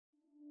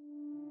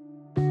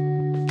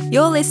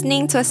You're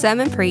listening to a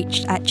sermon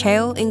preached at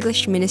Cheil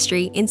English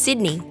Ministry in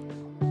Sydney.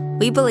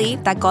 We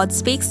believe that God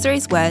speaks through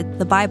His Word,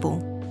 the Bible.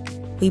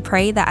 We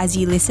pray that as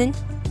you listen,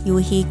 you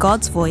will hear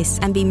God's voice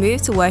and be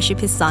moved to worship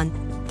His Son,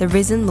 the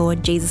risen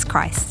Lord Jesus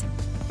Christ.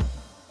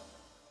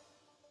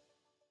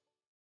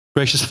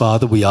 Gracious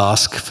Father, we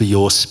ask for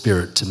your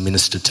Spirit to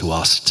minister to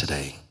us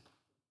today.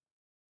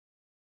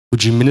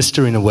 Would you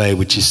minister in a way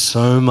which is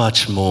so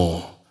much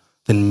more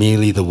than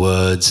merely the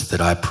words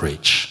that I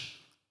preach?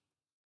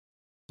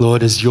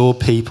 Lord, as your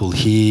people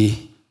hear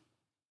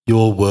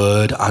your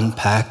word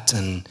unpacked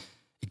and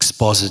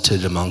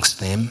exposited amongst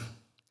them,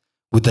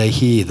 would they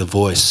hear the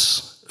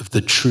voice of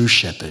the true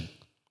shepherd,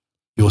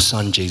 your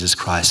Son Jesus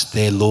Christ,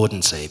 their Lord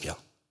and Saviour?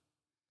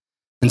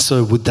 And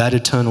so would that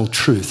eternal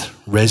truth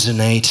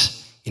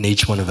resonate in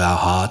each one of our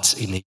hearts,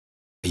 in each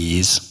of our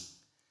ears?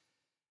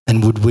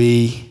 And would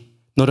we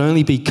not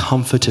only be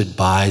comforted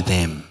by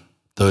them,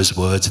 those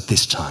words at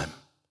this time,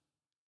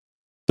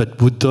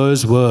 but would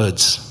those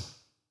words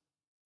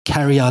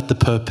carry out the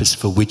purpose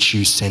for which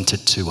you sent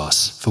it to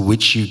us, for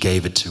which you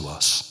gave it to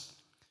us?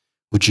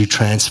 Would you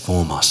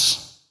transform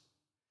us?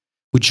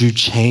 Would you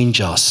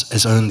change us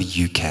as only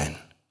you can?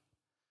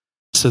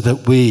 So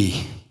that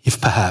we,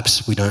 if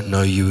perhaps we don't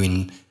know you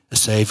in a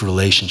saved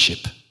relationship,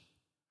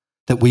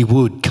 that we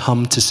would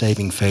come to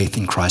saving faith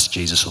in Christ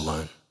Jesus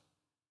alone.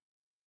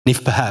 And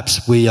if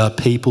perhaps we are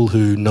people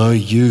who know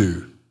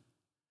you,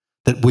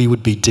 that we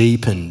would be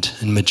deepened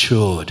and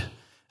matured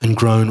and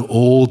grown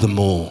all the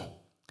more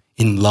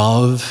in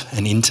love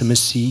and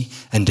intimacy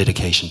and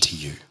dedication to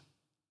you.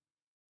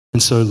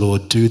 And so,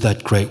 Lord, do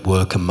that great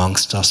work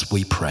amongst us,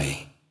 we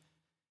pray.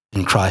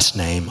 In Christ's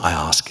name I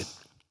ask it.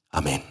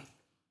 Amen.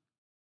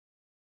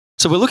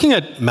 So we're looking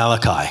at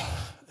Malachi,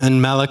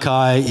 and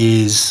Malachi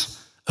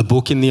is a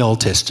book in the Old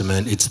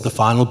Testament. It's the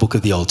final book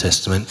of the Old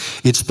Testament.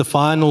 It's the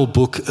final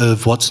book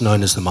of what's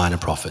known as the Minor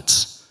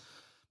Prophets.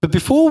 But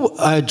before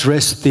I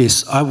address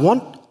this, I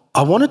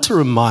wanted to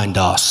remind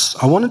us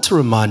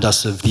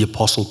of the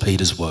Apostle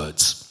Peter's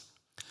words.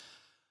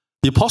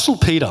 The Apostle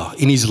Peter,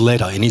 in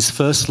his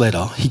first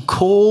letter, he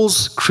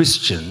calls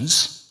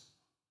Christians,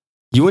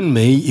 you and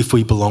me, if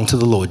we belong to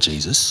the Lord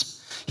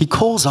Jesus, he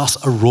calls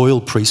us a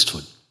royal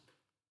priesthood.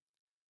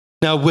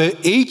 Now, we're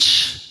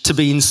each to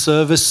be in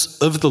service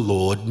of the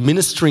Lord,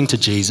 ministering to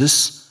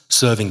Jesus,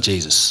 serving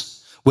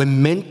Jesus. We're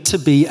meant to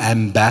be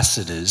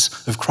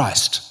ambassadors of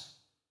Christ.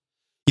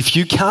 If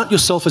you count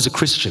yourself as a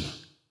Christian,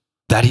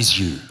 that is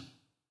you.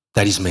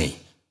 That is me.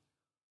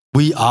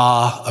 We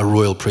are a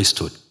royal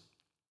priesthood.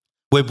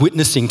 We're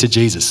witnessing to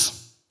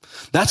Jesus.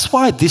 That's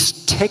why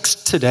this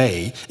text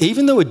today,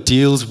 even though it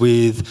deals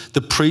with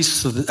the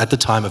priests at the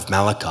time of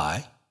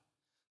Malachi,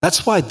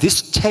 that's why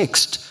this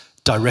text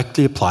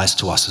directly applies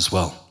to us as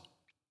well.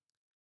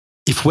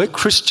 If we're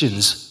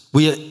Christians,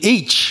 we are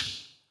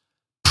each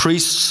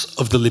priests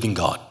of the living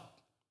God.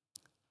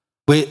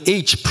 We're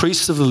each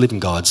priests of the living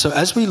God. So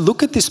as we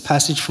look at this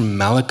passage from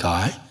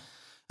Malachi,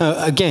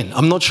 again,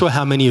 I'm not sure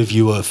how many of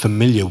you are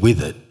familiar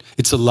with it.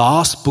 It's the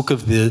last book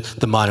of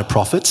the Minor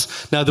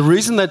Prophets. Now, the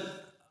reason that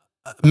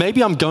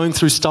maybe I'm going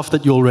through stuff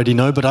that you already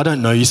know, but I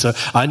don't know you, so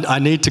I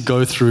need to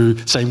go through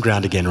same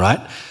ground again,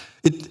 right?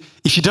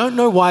 If you don't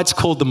know why it's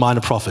called the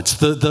Minor Prophets,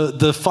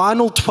 the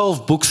final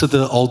 12 books of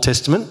the Old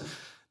Testament,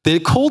 they're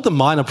called the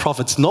Minor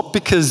Prophets not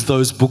because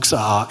those books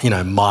are,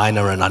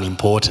 minor and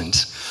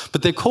unimportant,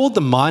 but they're called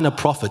the Minor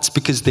Prophets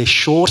because they're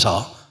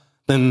shorter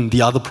than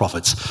the other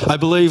prophets. I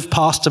believe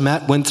Pastor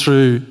Matt went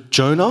through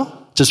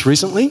Jonah just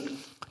recently.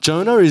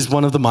 Jonah is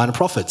one of the Minor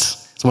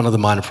Prophets. It's one of the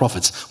Minor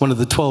Prophets, one of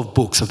the 12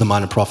 books of the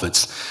Minor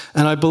Prophets.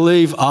 And I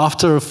believe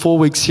after a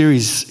 4-week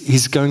series,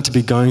 he's going to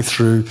be going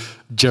through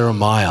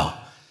Jeremiah.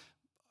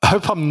 I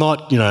hope I'm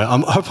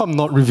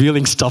not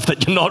revealing stuff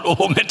that you're not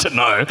all meant to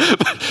know.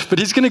 But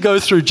he's going to go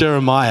through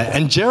Jeremiah.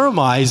 And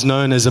Jeremiah is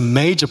known as a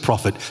major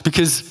prophet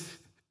because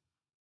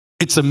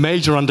it's a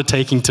major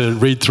undertaking to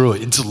read through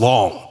it. It's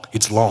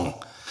long.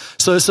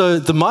 So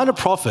the Minor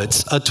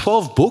Prophets are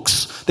 12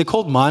 books. They're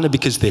called minor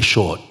because they're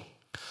short.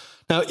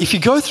 Now, if you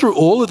go through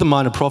all of the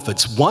Minor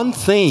Prophets, one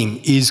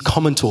theme is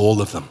common to all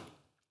of them.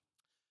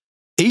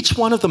 Each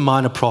one of the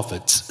Minor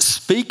Prophets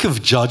speak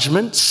of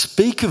judgment,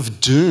 speak of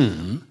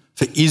doom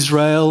for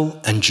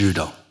Israel and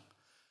Judah.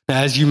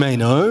 Now, as you may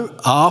know,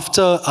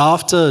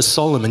 after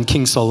Solomon,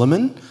 King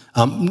Solomon,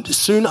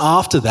 soon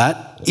after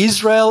that,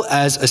 Israel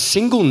as a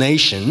single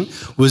nation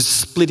was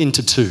split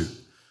into two.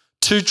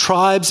 Two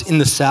tribes in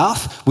the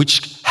south,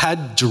 which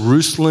had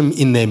Jerusalem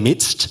in their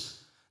midst.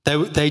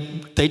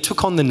 They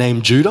took on the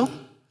name Judah,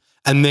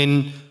 and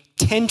then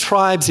 10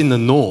 tribes in the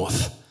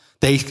north,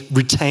 they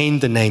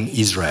retained the name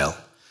Israel.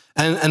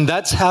 And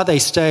that's how they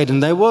stayed,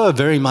 and they were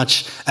very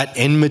much at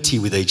enmity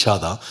with each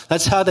other.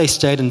 That's how they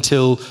stayed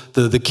until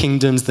the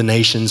kingdoms, the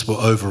nations were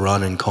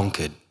overrun and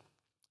conquered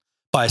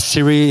by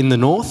Assyria in the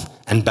north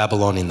and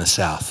Babylon in the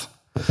south.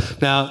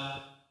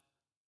 Now,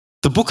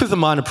 the book of the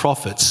Minor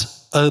Prophets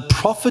are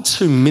prophets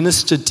who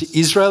ministered to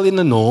Israel in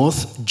the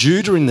north,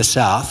 Judah in the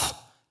south,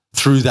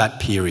 through that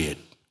period.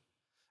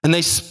 And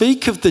they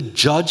speak of the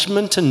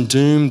judgment and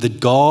doom that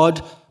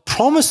God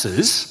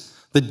promises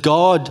that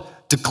God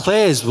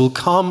declares will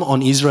come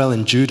on Israel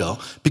and Judah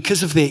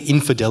because of their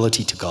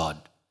infidelity to God,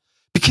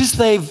 because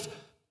they've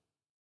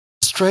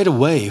strayed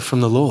away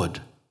from the Lord.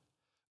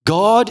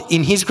 God,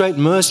 in his great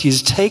mercy,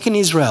 has taken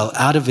Israel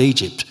out of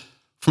Egypt,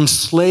 from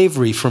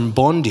slavery, from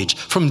bondage,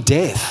 from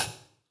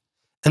death,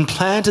 and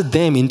planted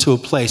them into a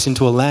place,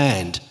 into a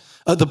land,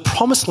 the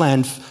promised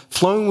land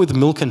flowing with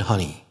milk and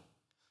honey,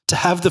 to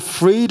have the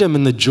freedom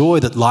and the joy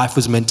that life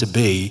was meant to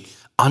be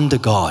under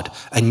God.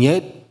 And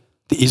yet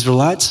the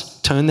Israelites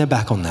turned their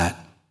back on that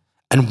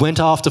and went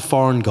after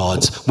foreign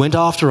gods, went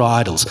after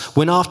idols,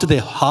 went after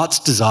their heart's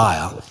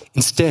desire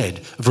instead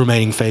of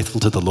remaining faithful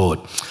to the Lord.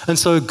 And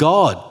so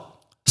God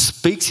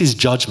speaks his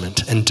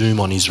judgment and doom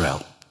on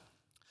Israel.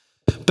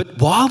 But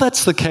while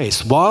that's the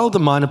case, while the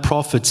minor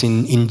prophets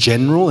in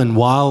general and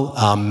while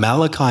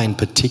Malachi in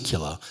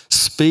particular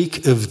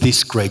speak of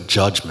this great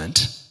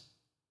judgment,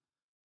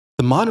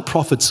 the minor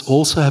prophets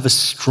also have a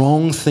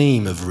strong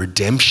theme of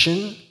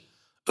redemption,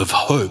 of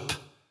hope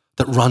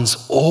that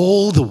runs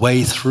all the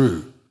way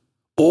through.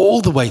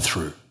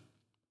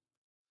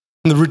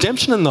 And the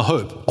redemption and the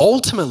hope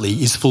ultimately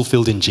is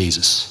fulfilled in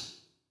Jesus.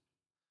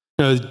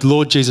 The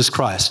Lord Jesus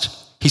Christ,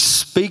 he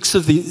speaks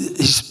of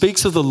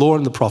the law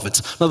and the prophets.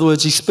 In other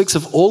words, he speaks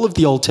of all of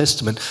the Old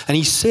Testament and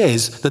he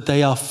says that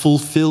they are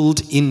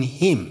fulfilled in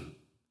him.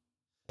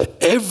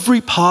 Every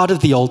part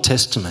of the Old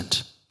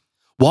Testament,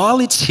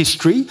 while it's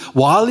history,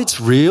 while it's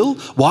real,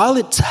 while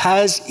it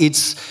has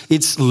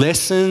its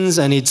lessons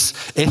and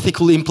its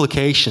ethical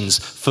implications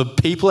for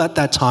people at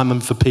that time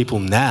and for people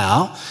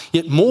now,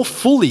 yet more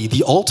fully,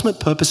 the ultimate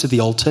purpose of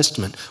the Old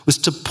Testament was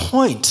to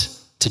point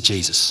to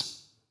Jesus.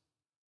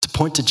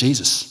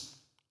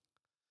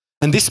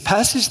 And this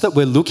passage that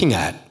we're looking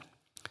at,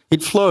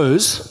 it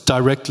flows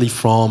directly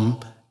from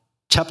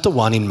chapter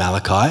 1 in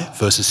Malachi,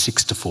 verses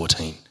 6 to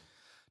 14.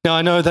 Now,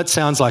 I know that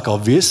sounds like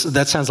obvious.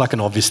 That sounds like an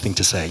obvious thing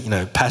to say.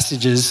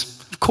 Passages,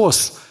 of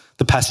course,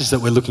 the passage that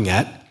we're looking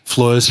at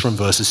flows from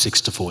verses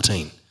 6 to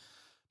 14.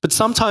 But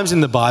sometimes in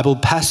the Bible,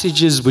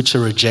 passages which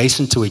are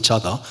adjacent to each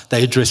other,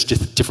 they address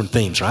different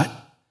themes, right?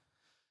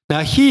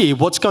 Now here,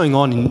 what's going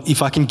on,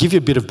 if I can give you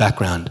a bit of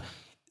background,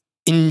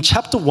 in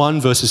chapter 1,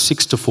 verses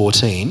 6 to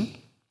 14,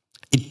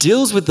 it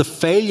deals with the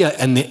failure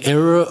and the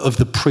error of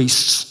the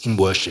priests in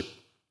worship.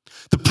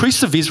 The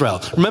priests of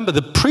Israel. Remember,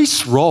 the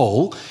priest's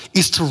role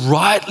is to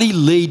rightly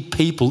lead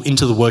people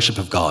into the worship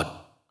of God.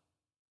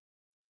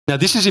 Now,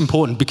 this is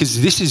important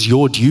because this is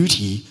your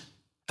duty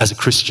as a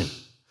Christian,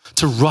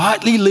 to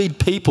rightly lead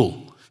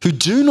people who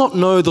do not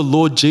know the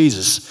Lord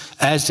Jesus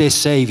as their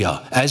Savior,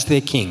 as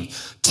their King,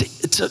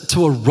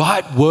 to a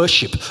right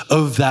worship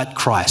of that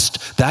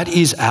Christ. That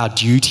is our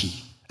duty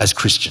as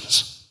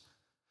Christians.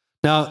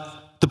 Now,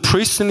 the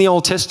priests in the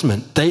Old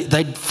Testament,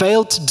 they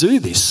failed to do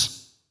this.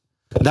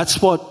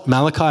 That's what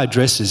Malachi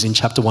addresses in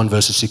chapter 1,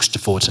 verses 6 to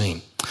 14.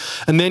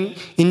 And then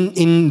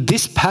in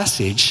this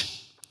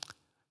passage,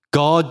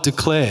 God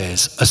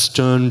declares a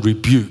stern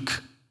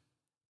rebuke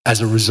as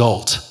a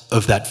result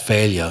of that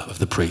failure of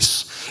the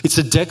priests. It's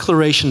a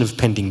declaration of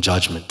pending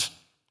judgment.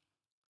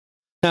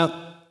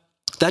 Now,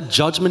 that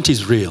judgment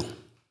is real.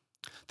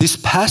 This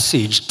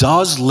passage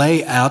does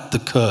lay out the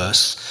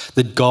curse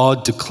that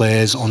God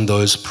declares on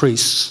those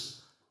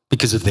priests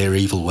because of their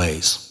evil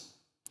ways.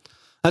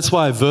 That's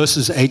why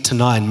verses 8 to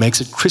 9 makes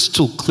it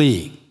crystal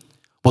clear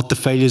what the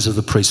failures of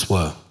the priests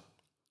were.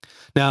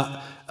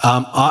 Now,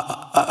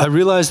 I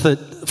realize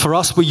that for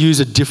us, we use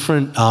a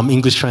different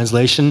English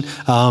translation.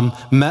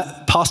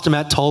 Pastor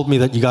Matt told me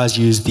that you guys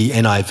use the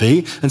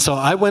NIV, and so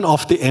I went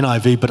off the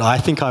NIV, but I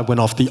think I went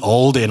off the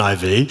old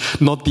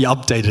NIV, not the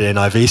updated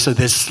NIV, so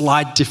there's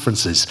slight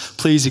differences.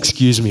 Please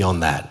excuse me on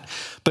that.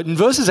 But in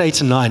verses 8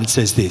 to 9, it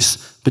says this,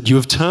 "But you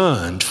have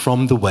turned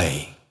from the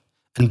way,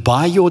 and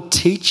by your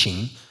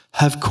teaching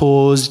have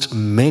caused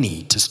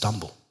many to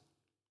stumble.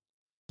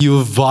 You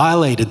have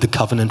violated the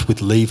covenant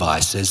with Levi,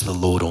 says the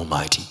Lord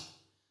Almighty.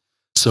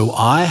 So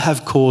I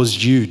have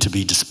caused you to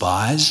be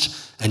despised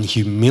and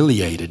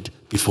humiliated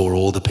before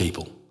all the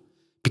people,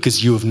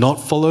 because you have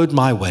not followed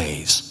my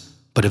ways,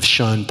 but have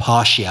shown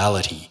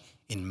partiality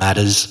in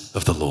matters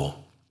of the law."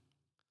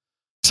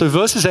 So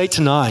verses 8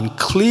 to 9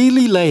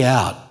 clearly lay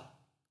out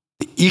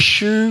the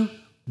issue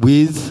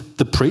with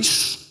the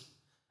priests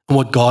and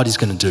what God is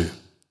going to do.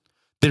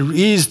 There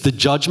is the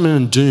judgment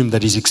and doom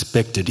that is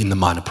expected in the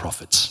minor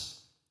prophets.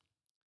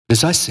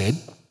 As I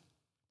said,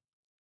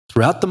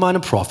 throughout the minor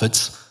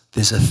prophets,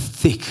 there's a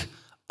thick,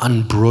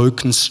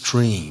 unbroken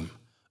stream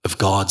of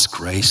God's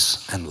grace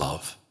and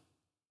love.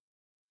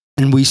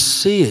 And we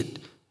see it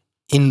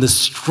in the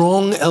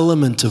strong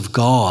element of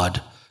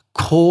God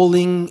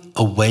calling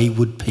a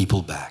wayward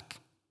people back.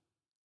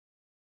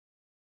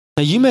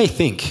 Now you may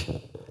think,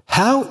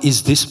 how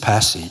is this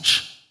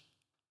passage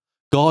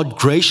God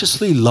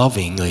graciously,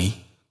 lovingly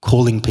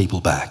calling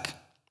people back?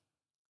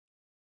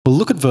 Well,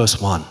 look at verse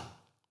 1.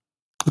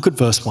 Look at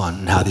verse 1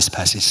 and how this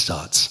passage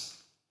starts.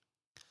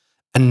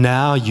 "And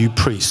now, you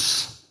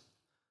priests,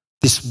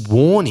 this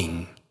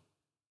warning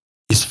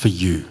is for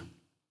you."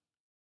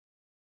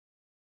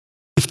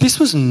 If this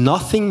was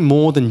nothing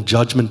more than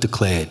judgment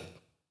declared,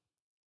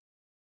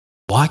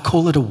 why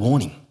call it a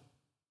warning?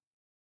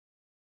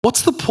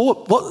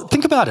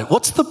 Think about it.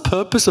 What's the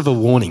purpose of a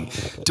warning?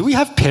 Do we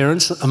have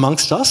parents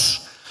amongst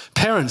us?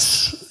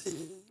 Parents,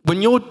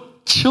 when your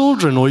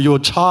children or your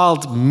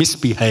child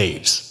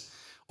misbehaves,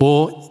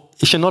 or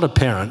if you're not a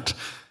parent,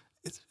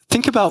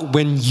 think about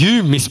when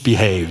you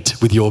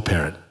misbehaved with your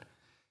parent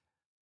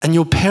and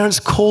your parents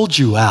called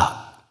you out.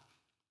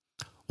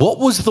 What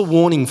was the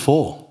warning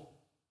for?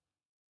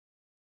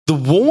 The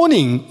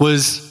warning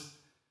was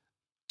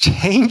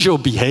change your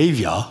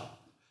behavior,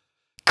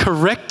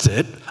 correct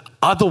it,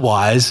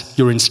 otherwise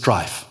you're in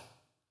strife.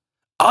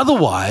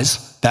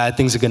 Otherwise, bad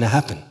things are going to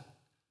happen.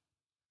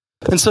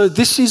 And so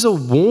this is a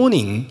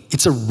warning,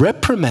 it's a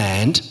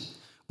reprimand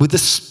with a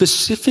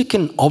specific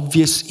and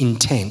obvious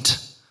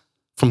intent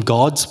upon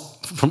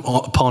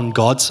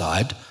God's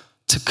side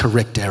to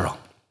correct error.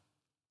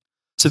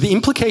 So the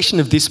implication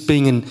of this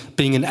being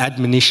an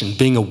admonition,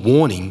 being a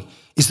warning,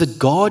 is that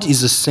God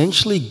is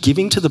essentially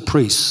giving to the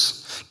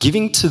priests,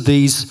 giving to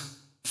these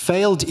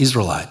failed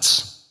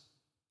Israelites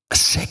a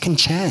second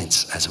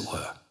chance, as it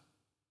were.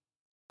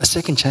 A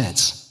second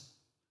chance.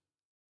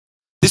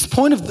 This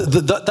point of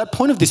that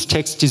point of this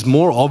text is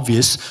more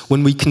obvious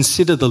when we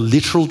consider the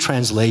literal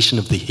translation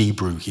of the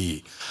Hebrew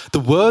here. The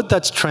word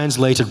that's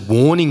translated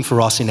warning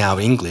for us in our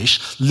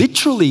English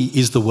literally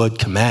is the word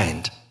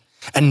command.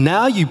 And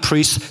now, you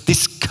priests,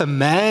 this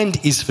command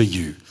is for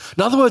you.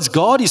 In other words,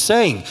 God is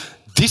saying,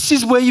 this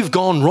is where you've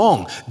gone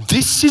wrong.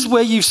 This is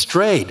where you've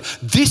strayed.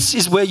 This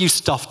is where you've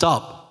stuffed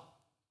up.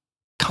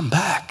 Come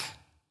back.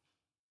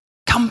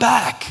 Come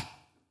back.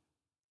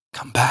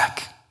 Come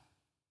back.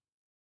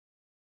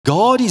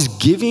 God is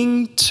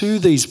giving to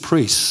these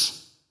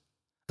priests,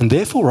 and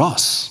therefore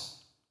us,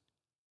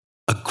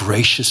 a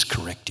gracious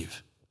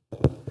corrective.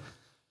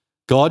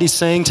 God is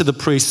saying to the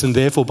priests, and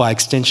therefore by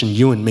extension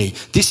you and me,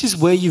 this is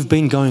where you've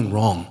been going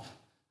wrong.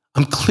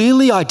 I'm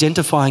clearly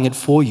identifying it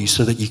for you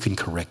so that you can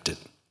correct it.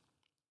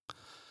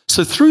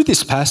 So through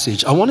this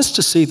passage, I want us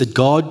to see that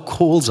God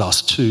calls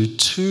us to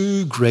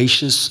two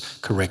gracious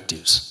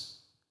correctives.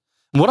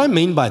 And what I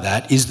mean by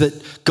that is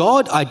that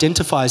God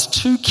identifies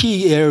two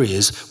key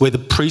areas where the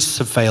priests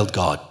have failed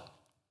God.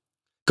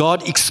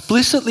 God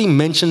explicitly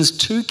mentions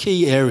two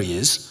key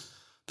areas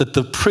that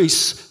the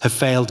priests have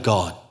failed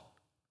God.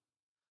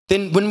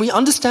 Then when we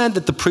understand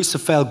that the priests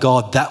have failed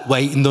God that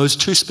way in those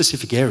two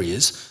specific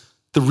areas,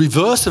 the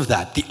reverse of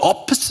that, the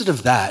opposite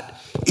of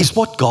that, is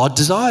what God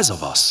desires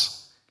of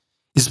us,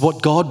 is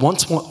what God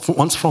wants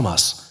from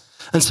us.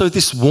 And so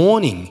this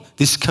warning,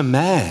 this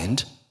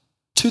command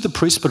to the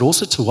priests but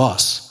also to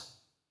us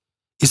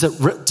is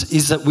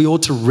that we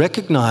ought to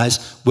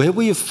recognize where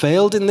we have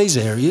failed in these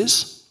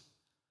areas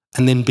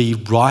and then be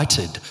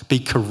righted, be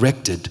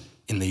corrected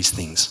in these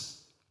things.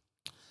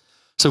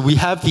 So we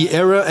have the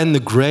error and the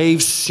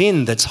grave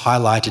sin that's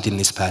highlighted in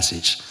this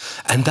passage,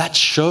 and that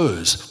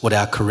shows what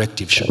our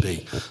corrective should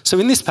be. So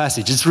in this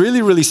passage, it's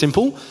really, really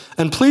simple,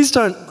 and please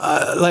don't,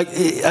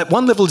 at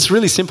one level it's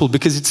really simple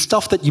because it's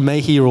stuff that you may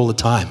hear all the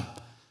time,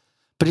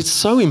 but it's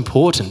so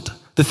important.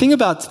 The thing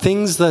about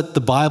things that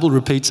the Bible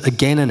repeats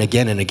again and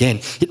again and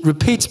again, it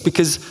repeats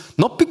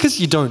not because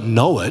you don't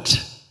know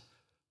it,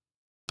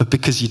 but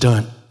because you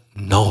don't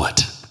know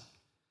it.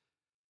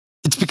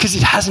 It's because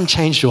it hasn't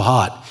changed your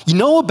heart. You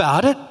know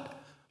about it,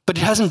 but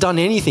it hasn't done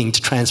anything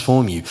to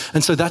transform you.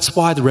 And so that's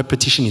why the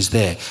repetition is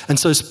there. And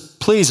so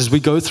please, as we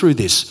go through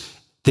this,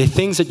 they're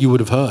things that you would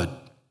have heard,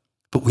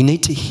 but we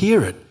need to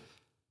hear it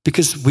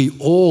because we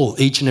all,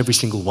 each and every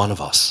single one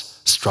of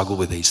us, struggle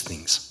with these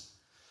things.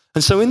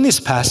 And so in this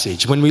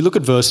passage, when we look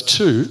at verse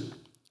 2,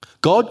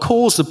 God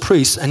calls the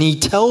priests and he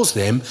tells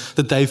them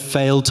that they've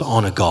failed to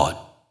honor God.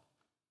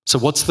 So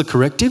what's the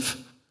corrective?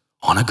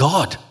 Honor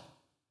God.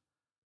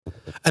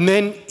 And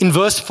then in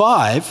verse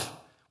 5,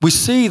 we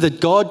see that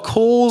God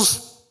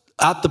calls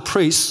out the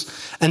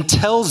priests and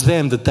tells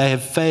them that they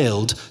have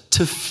failed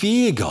to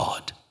fear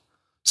God.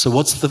 So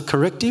what's the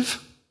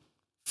corrective?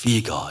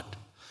 Fear God.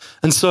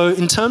 And so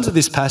in terms of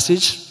this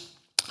passage,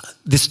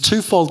 this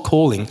twofold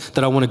calling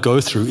that I want to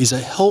go through is a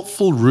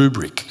helpful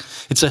rubric.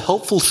 It's a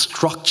helpful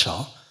structure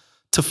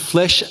to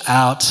flesh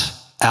out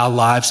our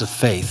lives of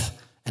faith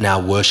and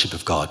our worship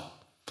of God.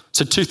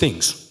 So two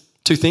things.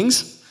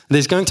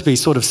 There's going to be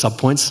sort of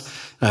subpoints.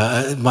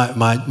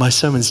 My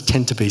sermons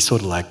tend to be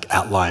sort of like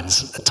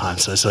outlines at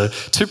times. So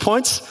 2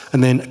 points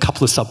and then a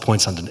couple of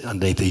subpoints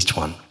underneath each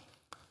one.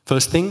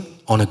 First thing,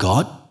 honor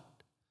God.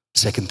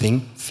 Second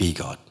thing, fear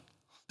God.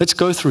 Let's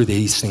go through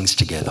these things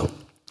together.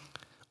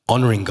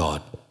 Honoring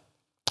God.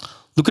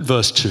 Look at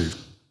verse 2.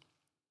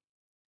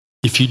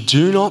 If you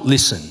do not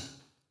listen,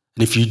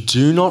 and if you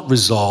do not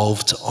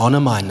resolve to honor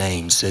my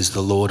name, says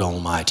the Lord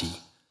Almighty,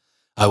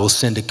 I will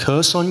send a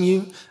curse on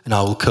you, and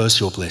I will curse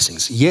your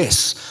blessings.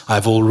 Yes, I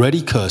have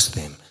already cursed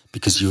them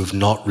because you have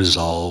not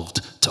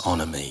resolved to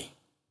honor me.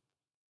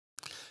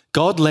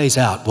 God lays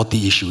out what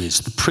the issue is.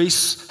 The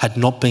priests had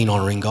not been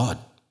honoring God.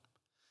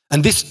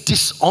 And this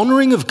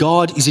dishonoring of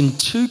God is in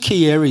two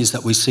key areas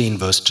that we see in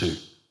verse 2.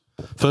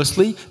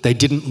 Firstly, they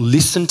didn't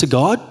listen to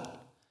God.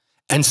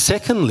 And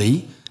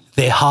secondly,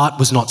 their heart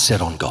was not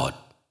set on God.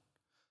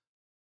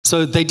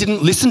 So they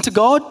didn't listen to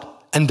God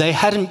and they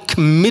hadn't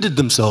committed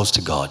themselves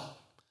to God.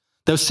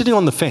 They were sitting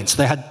on the fence.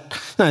 They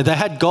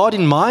had God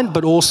in mind,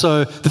 but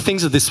also the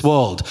things of this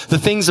world, the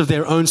things of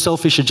their own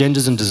selfish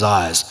agendas and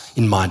desires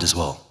in mind as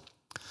well.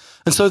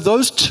 And so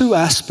those two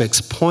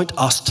aspects point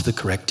us to the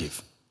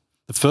corrective.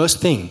 The first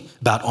thing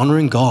about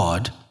honouring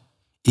God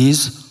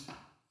is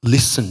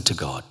listen to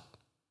God.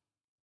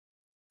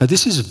 Now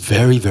this is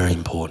very, very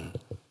important.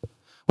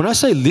 When I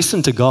say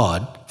listen to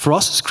God, for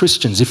us as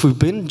Christians, if we've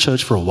been in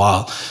church for a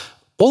while,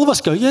 all of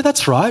us go, yeah,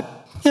 that's right.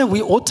 Yeah,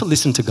 we ought to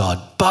listen to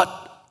God. But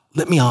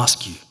let me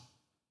ask you,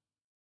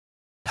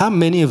 how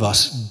many of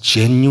us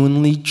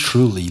genuinely,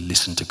 truly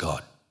listen to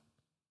God?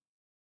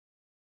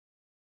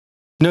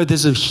 You know,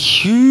 there's a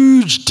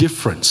huge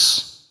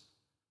difference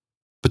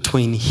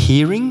between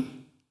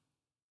hearing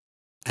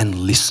and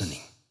listening.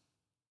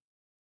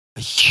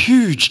 A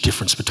huge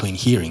difference between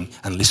hearing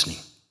and listening.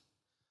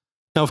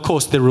 Now, of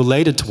course, they're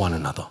related to one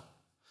another.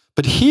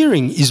 But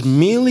hearing is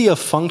merely a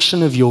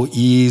function of your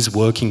ears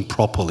working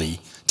properly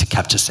to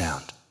capture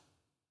sound.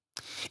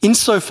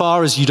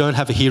 Insofar as you don't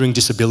have a hearing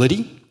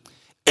disability,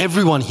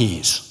 everyone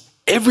hears.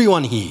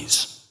 Everyone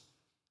hears.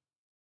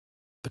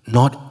 But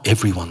not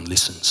everyone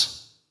listens.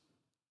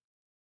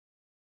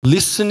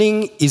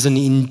 Listening is an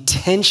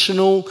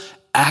intentional,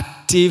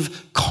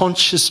 active,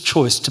 conscious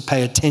choice to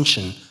pay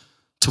attention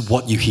to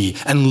what you hear.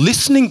 And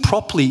listening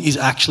properly is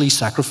actually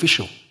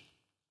sacrificial.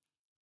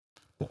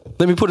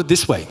 Let me put it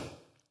this way.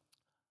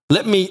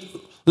 Let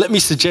me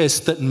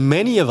suggest that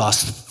many of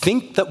us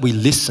think that we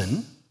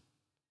listen,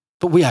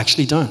 but we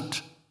actually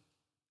don't.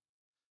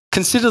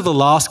 Consider the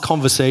last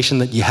conversation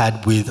that you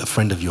had with a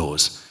friend of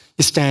yours.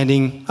 You're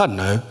standing, I don't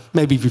know,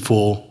 maybe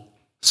before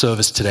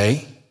service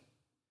today,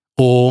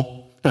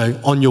 or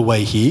on your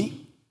way here.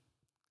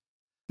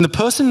 And the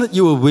person that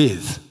you were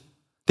with,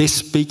 they're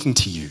speaking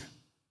to you.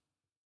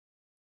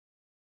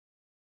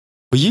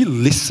 Were you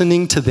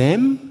listening to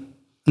them?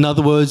 In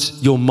other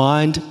words, your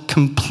mind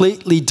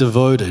completely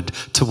devoted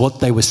to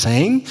what they were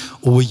saying,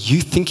 or were you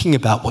thinking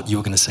about what you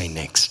were going to say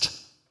next?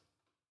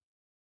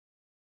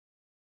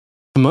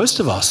 For most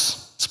of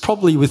us, it's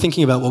probably we're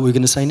thinking about what we're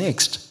going to say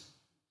next.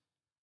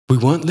 We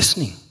weren't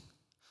listening.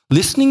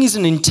 Listening is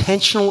an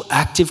intentional,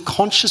 active,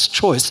 conscious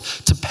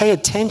choice to pay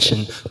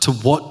attention to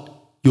what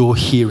you're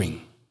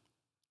hearing.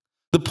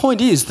 The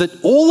point is that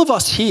all of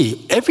us here,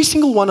 every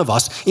single one of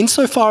us,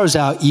 insofar as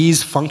our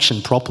ears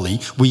function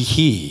properly, we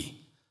hear,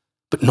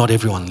 but not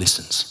everyone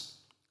listens.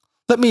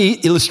 Let me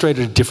illustrate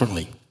it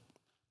differently.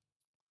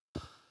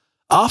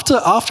 After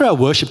our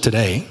worship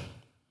today,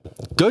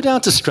 go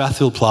down to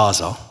Strathfield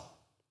Plaza,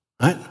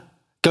 right?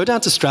 Go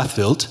down to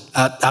Strathfield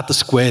at the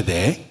square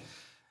there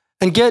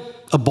and get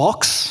a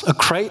box, a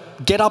crate,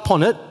 get up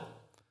on it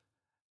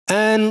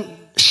and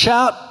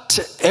shout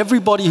to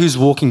everybody who's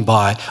walking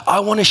by, I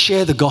want to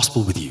share the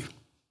gospel with you.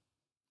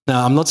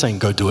 Now, I'm not saying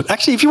go do it.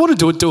 Actually, if you want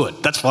to do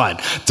it. That's fine.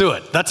 Do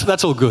it.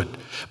 That's all good.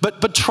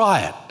 But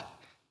try it.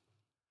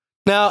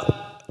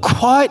 Now,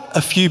 quite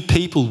a few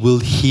people will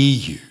hear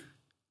you,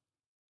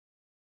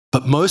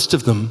 but most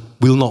of them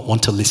will not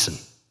want to listen.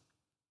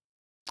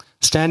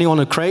 Standing on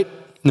a crate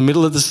in the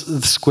middle of the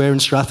square in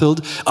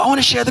Strathfield, I want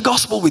to share the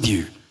gospel with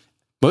you.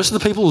 Most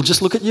of the people will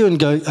just look at you and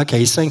go, okay,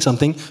 he's saying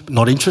something, but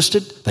not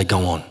interested. They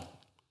go on.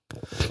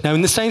 Now,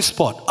 in the same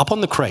spot, up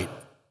on the crate,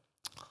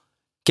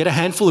 get a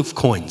handful of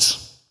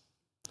coins.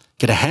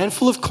 Get a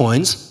handful of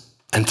coins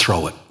and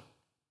throw it.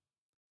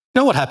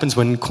 You know what happens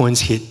when coins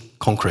hit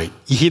concrete?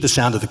 You hear the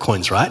sound of the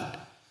coins, right?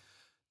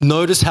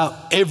 Notice how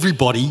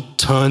everybody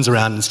turns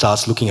around and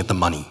starts looking at the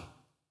money.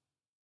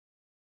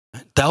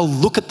 They'll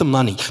look at the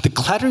money. The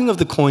clattering of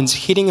the coins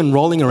hitting and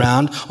rolling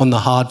around on the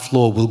hard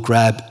floor will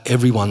grab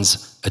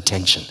everyone's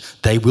attention.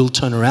 They will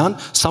turn around.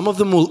 Some of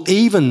them will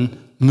even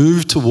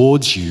move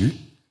towards you.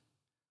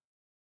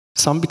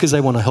 Some because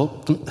they want to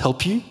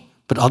help you,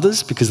 but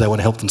others because they want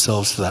to help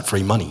themselves for that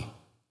free money.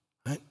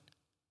 Right?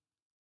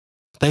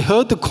 They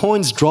heard the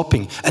coins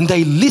dropping and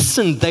they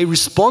listened. They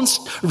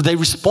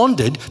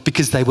responded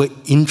because they were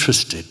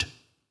interested.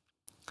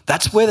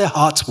 That's where their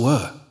hearts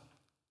were.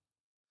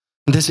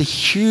 And there's a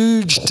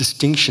huge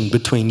distinction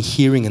between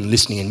hearing and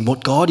listening. And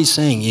what God is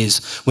saying is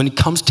when it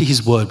comes to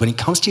his word, when it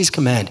comes to his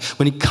command,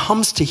 when it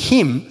comes to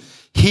him,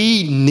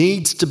 he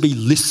needs to be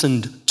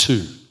listened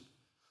to.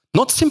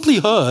 Not simply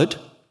heard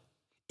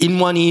in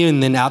one ear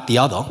and then out the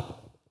other,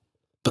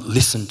 but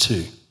listened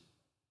to.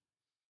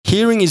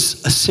 Hearing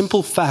is a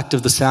simple fact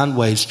of the sound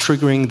waves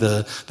triggering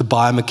the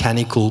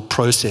biomechanical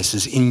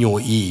processes in your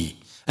ear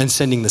and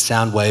sending the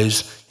sound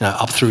waves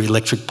up through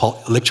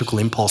electrical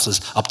impulses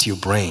up to your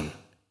brain.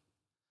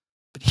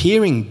 But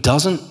hearing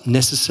doesn't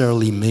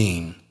necessarily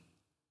mean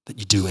that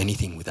you do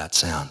anything with that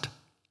sound.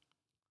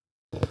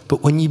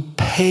 But when you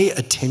pay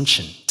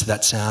attention to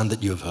that sound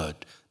that you have heard,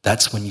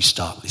 that's when you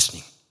start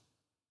listening.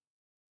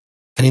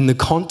 And in the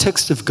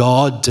context of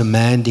God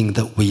demanding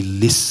that we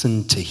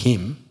listen to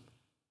him,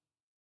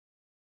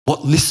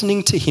 what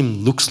listening to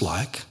him looks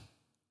like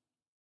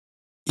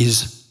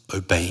is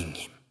obeying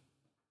him.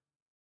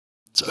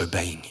 It's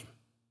obeying him.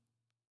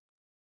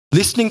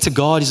 Listening to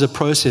God is a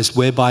process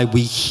whereby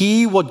we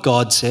hear what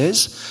God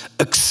says,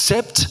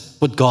 accept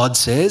what God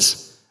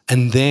says,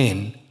 and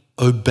then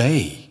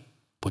obey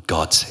what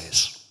God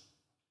says.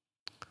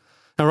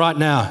 Now, right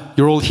now,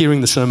 you're all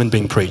hearing the sermon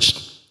being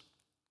preached.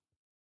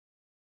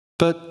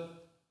 But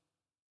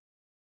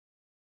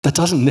that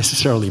doesn't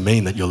necessarily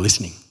mean that you're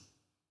listening.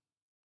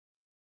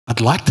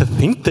 I'd like to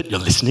think that you're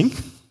listening,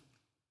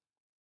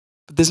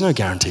 but there's no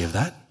guarantee of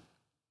that.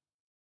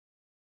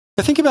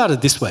 Now, think about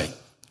it this way.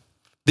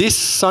 This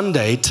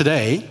Sunday,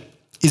 today,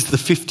 is the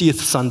 50th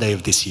Sunday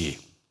of this year.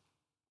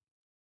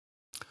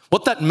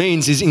 What that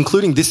means is,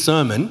 including this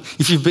sermon,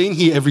 if you've been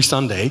here every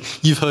Sunday,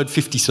 you've heard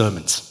 50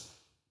 sermons.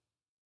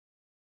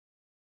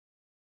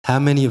 How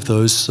many of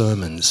those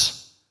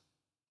sermons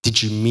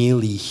did you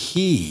merely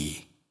hear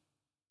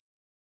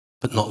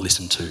but not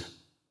listen to?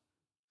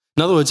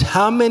 In other words,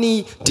 how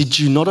many did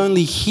you not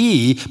only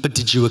hear, but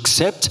did you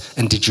accept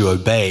and did you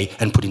obey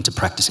and put into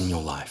practice in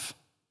your life?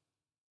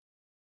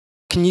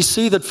 Can you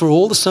see that for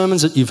all the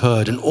sermons that you've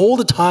heard and all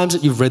the times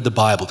that you've read the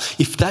Bible,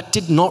 if that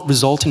did not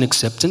result in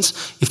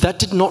acceptance, if that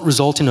did not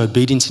result in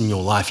obedience in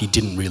your life, you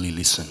didn't really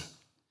listen.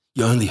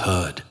 You only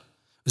heard.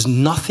 There's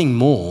nothing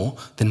more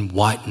than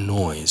white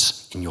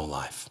noise in your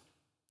life.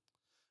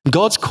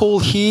 God's call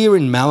here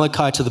in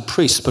Malachi to the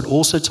priests, but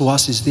also to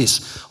us, is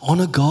this: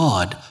 honor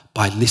God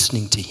by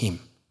listening to him.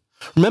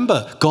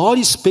 Remember, God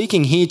is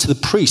speaking here to the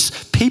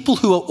priests, people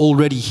who are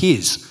already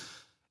his.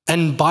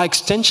 And by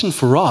extension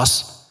for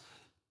us,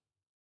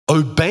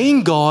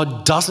 obeying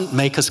God doesn't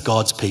make us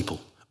God's people.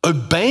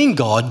 Obeying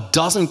God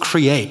doesn't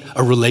create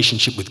a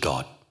relationship with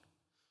God.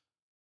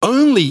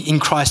 Only in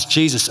Christ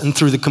Jesus and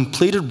through the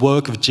completed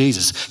work of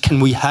Jesus can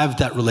we have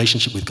that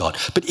relationship with God.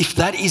 But if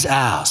that is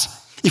ours,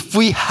 if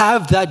we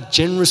have that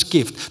generous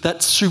gift,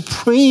 that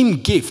supreme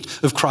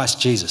gift of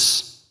Christ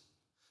Jesus,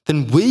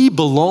 then we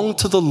belong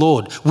to the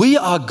Lord. We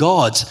are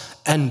God's,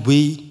 and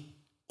we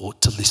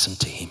ought to listen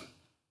to him.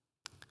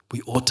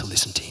 We ought to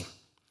listen to him.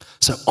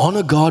 So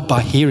honor God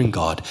by hearing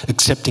God,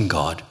 accepting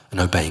God, and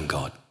obeying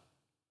God.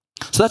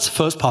 So that's the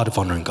first part of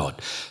honoring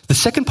God. The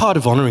second part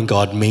of honoring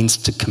God means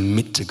to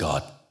commit to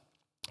God.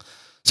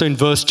 So in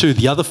verse 2,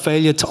 the other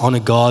failure to honor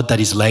God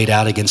that is laid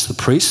out against the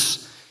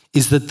priests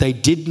is that they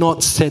did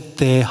not set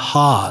their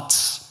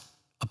hearts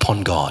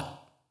upon God.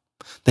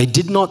 They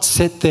did not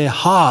set their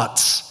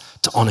hearts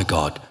to honor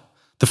God.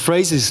 The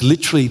phrase is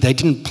literally, they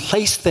didn't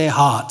place their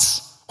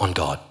hearts on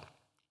God.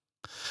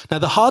 Now,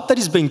 the heart that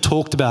is being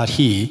talked about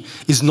here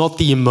is not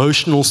the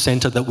emotional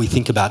center that we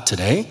think about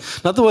today.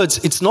 In other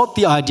words, it's not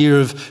the idea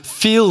of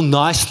feel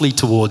nicely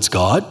towards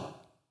God,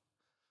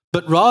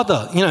 but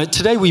rather,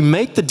 today we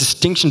make the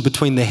distinction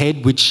between the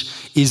head, which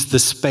is the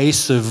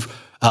space of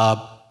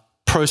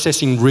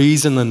processing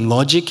reason and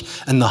logic,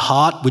 and the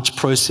heart, which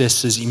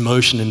processes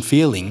emotion and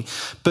feeling.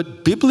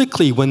 But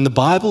biblically, when the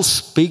Bible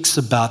speaks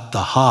about the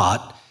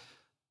heart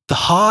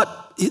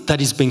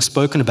that is being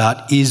spoken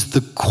about is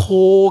the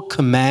core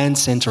command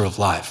center of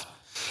life.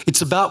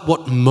 It's about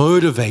what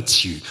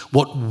motivates you,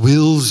 what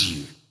wills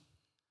you.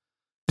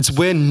 It's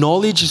where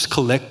knowledge is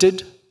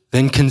collected,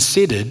 then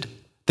considered,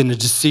 then a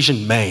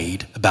decision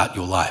made about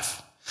your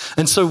life.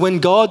 And so when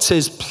God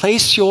says,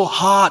 place your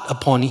heart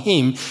upon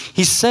him,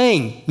 he's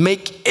saying,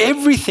 make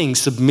everything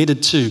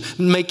submitted to,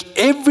 make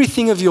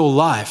everything of your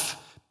life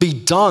be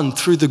done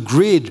through the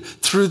grid,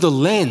 through the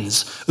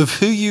lens of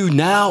who you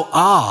now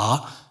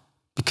are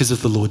because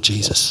of the Lord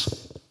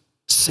Jesus.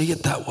 See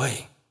it that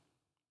way.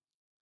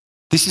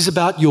 This is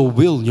about your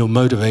will, your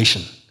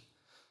motivation.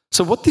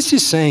 So what this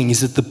is saying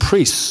is that the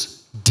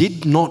priests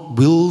did not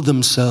will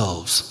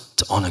themselves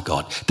to honor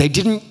God. They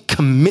didn't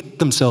commit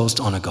themselves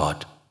to honor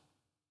God.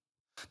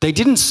 They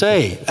didn't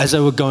say, as they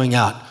were going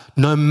out,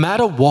 no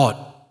matter what,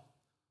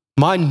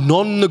 my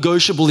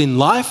non-negotiable in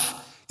life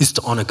is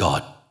to honor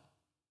God.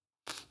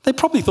 They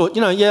probably thought,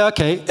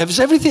 okay,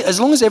 as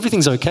long as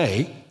everything's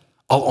okay,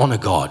 I'll honor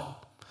God.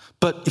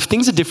 But if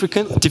things are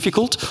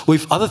difficult, or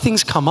if other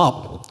things come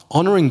up,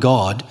 honoring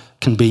God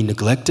can be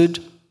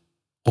neglected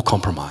or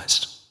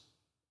compromised.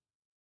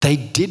 They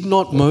did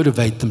not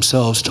motivate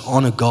themselves to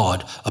honor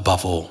God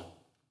above all.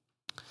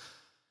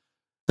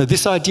 Now,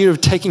 this idea of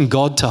taking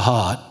God to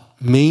heart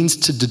means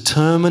to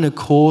determine a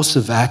course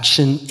of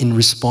action in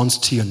response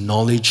to your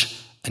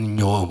knowledge and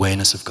your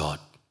awareness of God.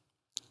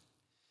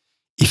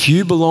 If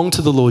you belong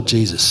to the Lord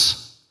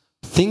Jesus,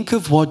 think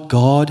of what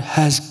God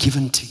has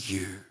given to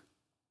you.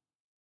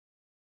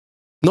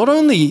 Not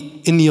only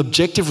in the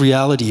objective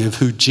reality of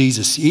who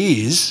Jesus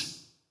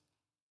is,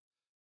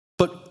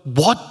 but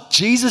what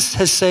Jesus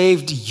has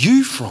saved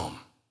you from.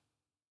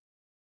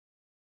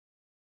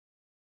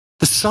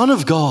 The Son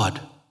of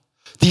God,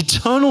 the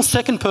eternal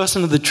second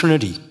person of the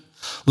Trinity,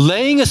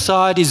 laying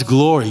aside his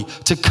glory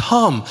to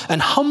come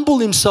and humble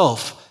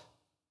himself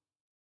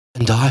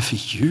and die for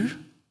you,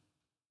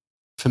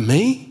 for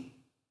me.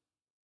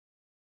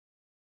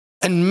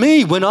 And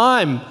me, when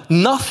I'm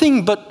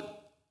nothing but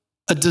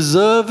a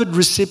deserved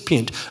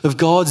recipient of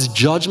God's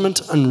judgment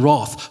and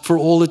wrath for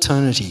all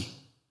eternity.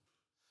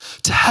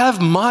 to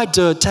have my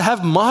dirt, to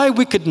have my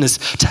wickedness,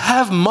 to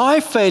have my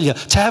failure,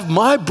 to have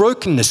my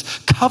brokenness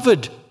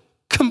covered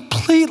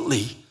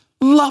completely,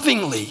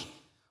 lovingly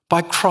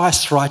by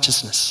Christ's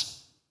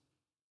righteousness.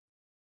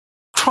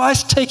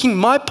 Christ taking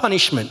my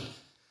punishment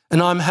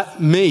and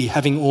me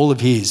having all of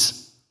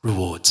his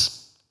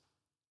rewards.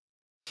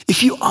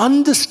 If you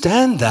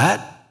understand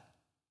that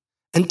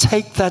and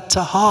take that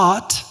to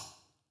heart,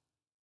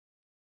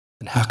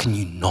 then how can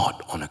you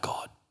not honor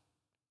God?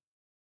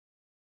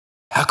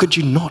 How could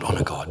you not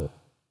honor God?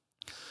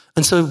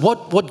 And so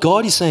what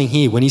God is saying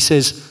here when he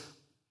says,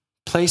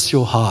 place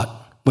your heart,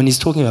 when he's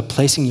talking about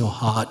placing your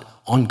heart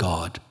on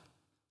God,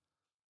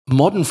 a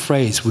modern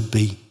phrase would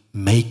be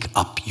make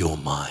up your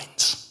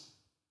minds.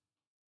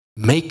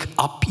 Make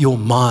up your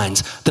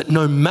minds that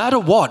no matter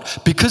what,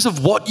 because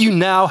of what you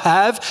now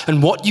have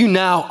and what you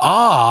now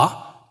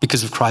are,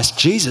 because of Christ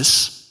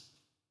Jesus,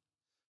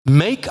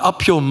 make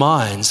up your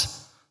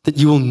minds that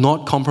you will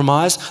not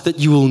compromise, that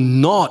you will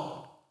not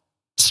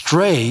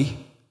stray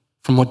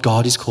from what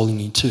God is calling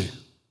you to.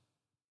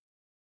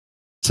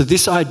 So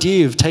this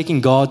idea of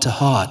taking God to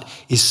heart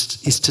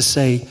is to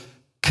say,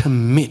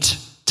 commit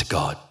to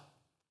God.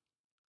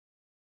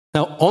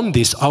 Now on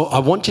this, I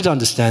want you to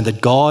understand that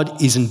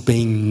God isn't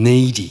being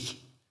needy.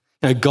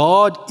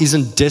 God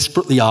isn't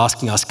desperately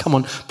asking us, come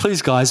on,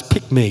 please guys,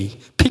 pick me,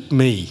 pick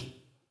me,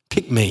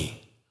 pick me.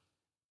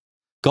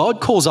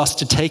 God calls us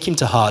to take him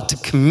to heart, to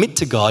commit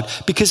to God,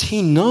 because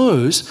he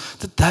knows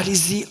that that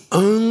is the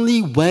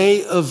only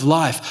way of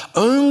life,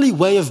 only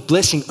way of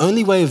blessing,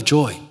 only way of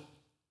joy.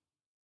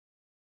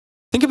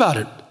 Think about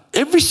it.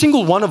 Every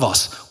single one of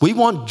us, we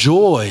want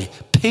joy,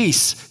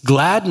 peace,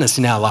 gladness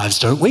in our lives,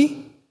 don't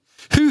we?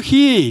 Who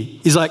here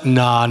is like,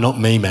 nah, not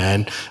me,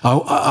 man.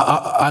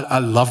 I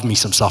love me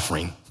some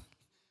suffering.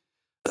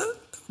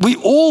 We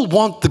all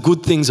want the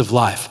good things of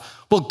life.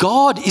 Well,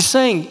 God is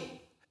saying,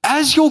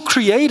 as your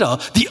creator,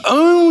 the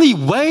only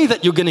way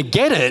that you're going to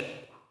get it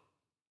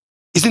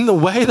is in the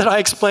way that I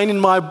explain in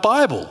my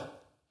Bible.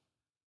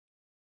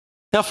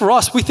 Now for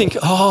us, we think,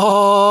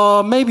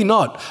 oh, maybe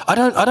not. I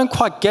don't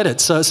quite get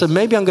it. So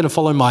maybe I'm going to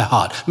follow my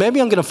heart.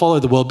 Maybe I'm going to follow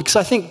the world because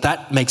I think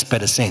that makes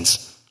better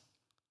sense.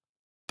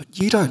 But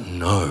you don't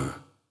know.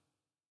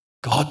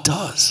 God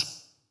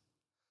does.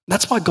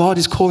 That's why God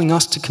is calling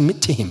us to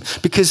commit to him,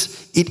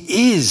 because it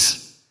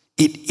is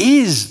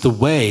the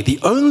way, the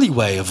only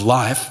way of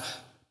life,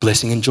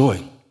 blessing and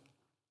joy.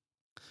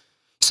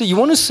 So you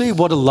want to see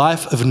what a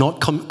life of not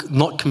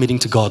committing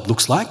to God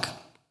looks like?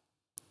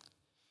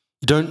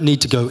 You don't need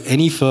to go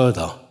any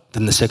further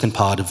than the second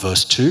part of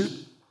verse 2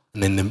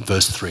 and then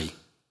verse 3.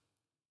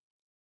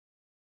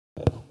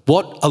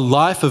 What a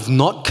life of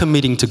not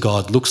committing to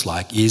God looks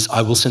like is,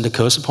 I will send a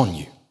curse upon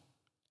you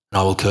and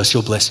I will curse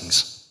your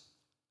blessings.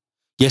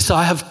 Yes,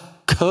 I have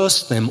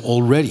cursed them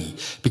already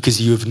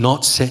because you have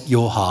not set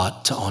your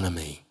heart to honor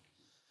me.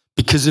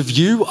 Because of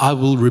you, I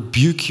will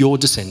rebuke your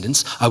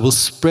descendants. I will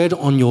spread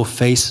on your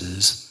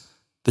faces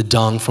the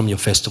dung from your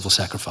festival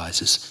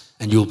sacrifices,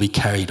 and you will be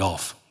carried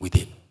off with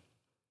it.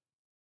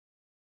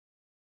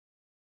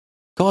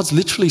 God's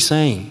literally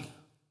saying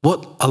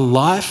what a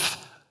life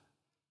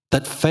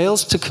that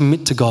fails to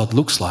commit to God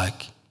looks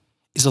like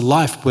is a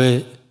life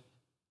where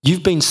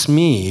you've been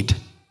smeared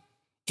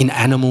in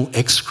animal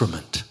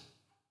excrement.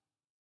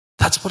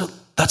 That's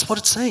what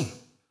it's saying.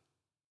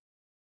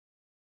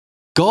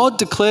 God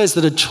declares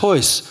that a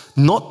choice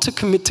not to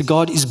commit to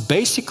God is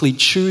basically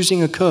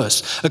choosing a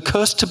curse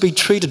to be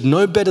treated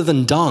no better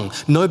than dung,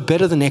 no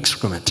better than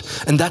excrement.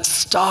 And that's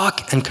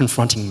stark and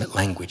confronting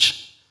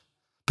language.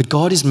 But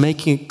God is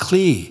making it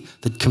clear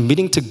that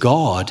committing to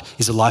God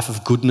is a life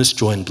of goodness,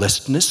 joy, and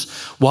blessedness,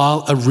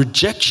 while a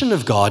rejection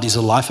of God is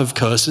a life of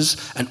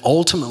curses and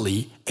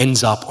ultimately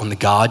ends up on the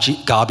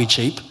garbage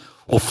heap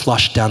or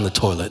flushed down the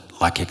toilet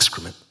like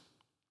excrement.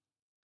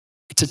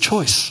 It's a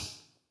choice.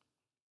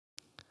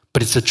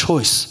 But it's a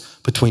choice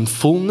between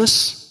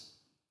fullness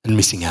and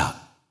missing out.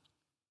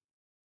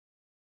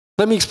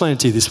 Let me explain it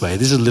to you this way.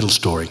 This is a little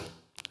story.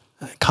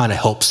 It kind of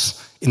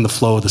helps in the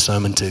flow of the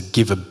sermon to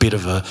give a bit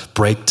of a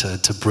break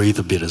to breathe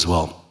a bit as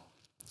well.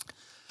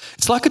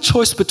 It's like a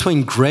choice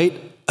between great,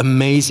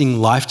 amazing,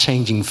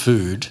 life-changing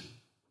food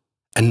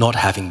and not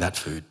having that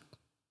food.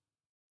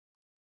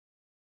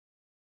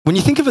 When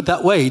you think of it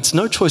that way, it's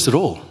no choice at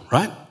all,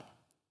 right?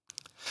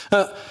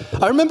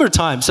 I remember a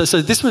time, so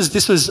this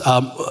was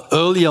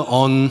earlier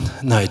on,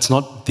 no, it's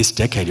not this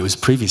decade, it was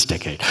previous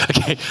decade.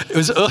 Okay, it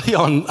was early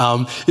on,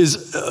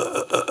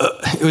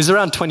 it was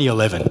around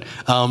 2011.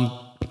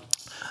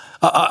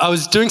 I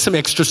was doing some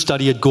extra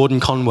study at Gordon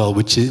Conwell,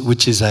 which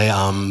is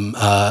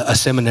a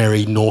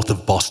seminary north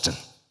of Boston.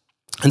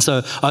 And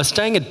so I was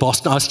staying in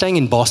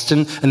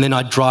Boston, and then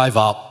I'd drive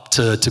up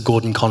to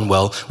Gordon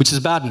Conwell, which is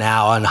about an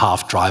hour and a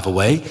half drive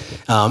away.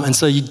 And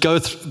so you'd go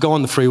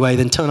on the freeway,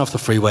 then turn off the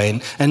freeway,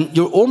 and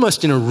you're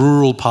almost in a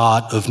rural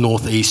part of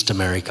Northeast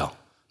America.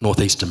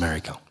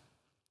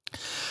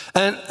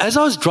 And as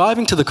I was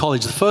driving to the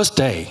college the first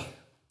day,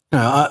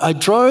 I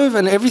drove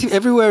and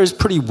everywhere is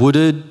pretty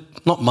wooded,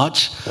 not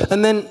much.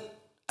 And then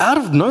out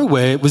of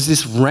nowhere was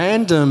this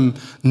random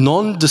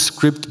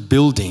nondescript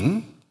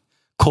building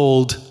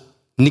called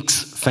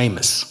Nick's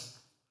Famous.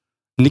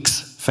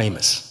 Nick's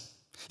Famous.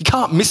 You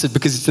can't miss it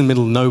because it's in the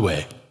middle of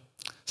nowhere.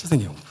 So I'm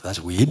thinking, oh,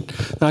 that's weird.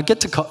 And I got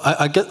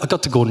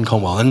to Gordon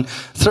Conwell, and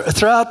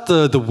throughout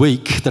the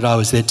week that I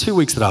was there, 2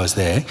 weeks that I was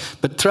there,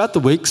 but throughout the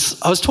weeks,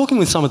 I was talking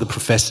with some of the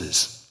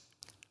professors.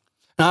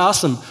 And I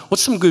asked them,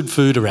 what's some good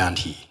food around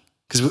here?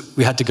 Because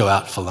we had to go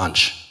out for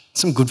lunch.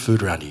 Some good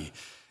food around here.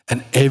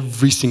 And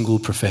every single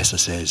professor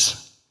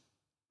says,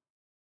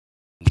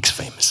 Nick's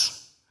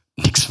Famous,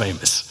 Nick's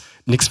Famous,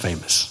 Nick's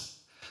Famous.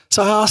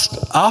 So I asked,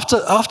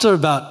 after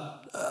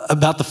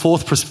about the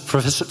fourth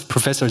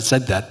professor had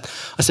said that,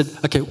 I said,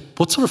 okay,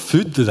 what sort of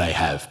food do they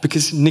have?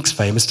 Because Nick's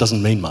Famous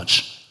doesn't mean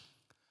much.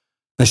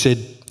 They said,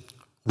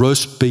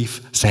 roast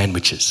beef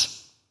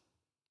sandwiches.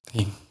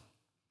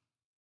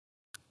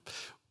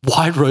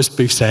 Why roast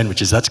beef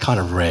sandwiches? That's kind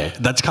of rare.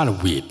 That's kind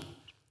of weird.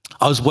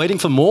 I was waiting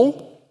for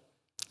more,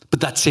 but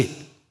that's it.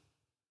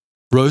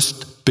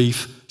 Roast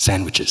beef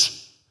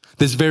sandwiches.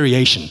 There's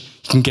variation.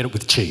 You can get it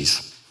with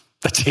cheese.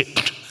 That's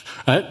it,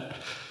 right?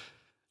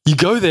 You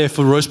go there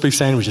for roast beef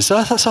sandwiches. So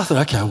I thought,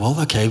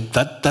 okay,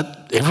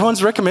 that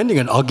everyone's recommending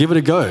it. I'll give it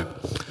a go.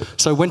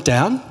 So I went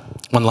down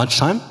one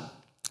lunchtime.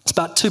 It's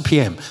about 2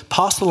 p.m,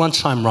 past the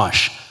lunchtime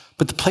rush,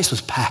 but the place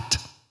was packed.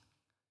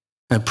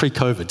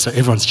 Pre-COVID, so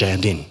everyone's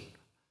jammed in.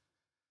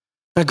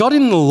 I got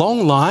in the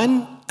long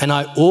line and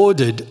I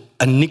ordered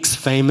a Nick's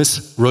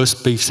Famous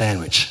roast beef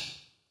sandwich.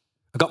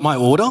 I got my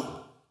order.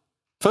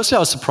 Firstly, I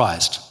was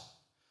surprised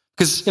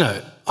because,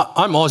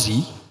 I'm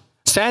Aussie.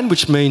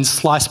 Sandwich means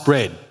sliced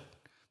bread.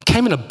 It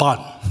came in a bun,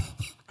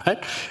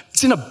 right?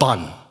 It's in a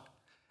bun.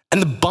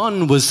 And the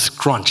bun was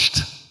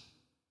scrunched.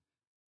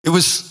 It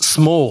was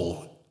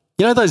small.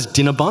 You know those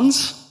dinner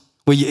buns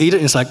where you eat it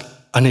and it's like,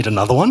 I need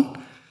another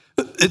one?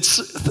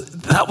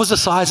 That was the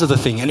size of the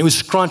thing, and it was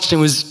scrunched. It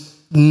was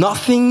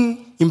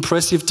nothing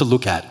impressive to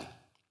look at.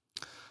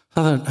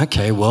 I thought,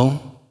 okay,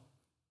 well,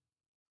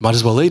 might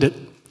as well eat it.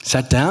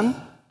 Sat down, and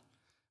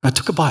I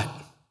took a bite.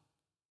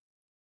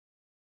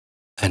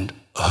 And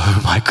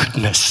oh my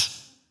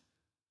goodness,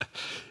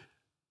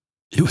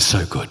 it was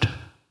so good.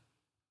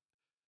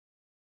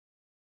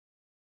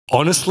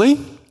 Honestly,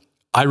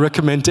 I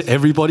recommend to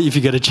everybody, if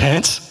you get a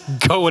chance,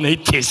 go and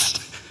eat this.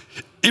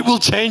 It will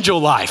change your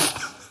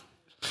life.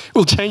 It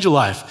will change your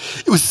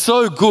life. It was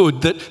so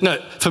good that,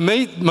 for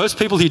me, most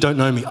people who don't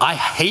know me, I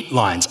hate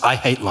lines.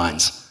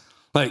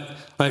 Like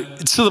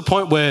it's to the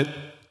point where,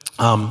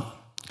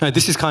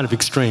 this is kind of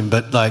extreme,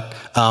 but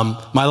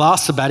my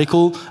last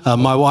sabbatical,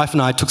 my wife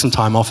and I took some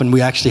time off, and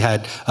we actually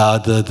had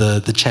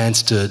the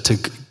chance to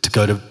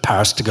go to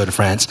Paris, to go to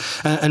France,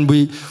 and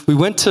we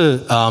went to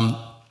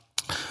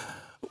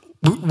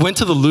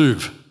the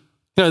Louvre,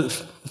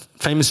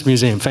 famous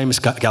museum, famous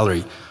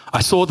gallery.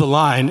 I saw the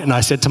line, and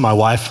I said to my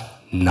wife,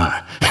 no.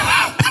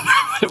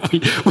 we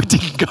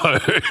didn't go.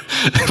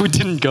 We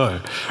didn't go.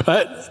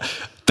 Right?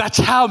 That's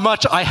how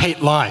much I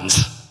hate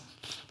lines.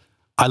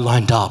 I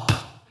lined up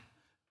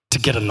to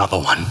get another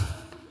one.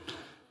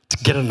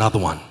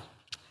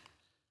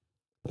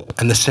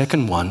 And the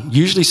second one,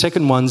 usually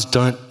second ones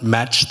don't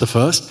match the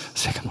first. The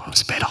second one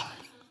was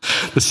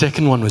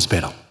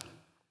better.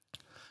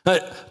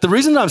 The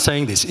reason I'm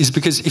saying this is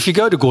because if you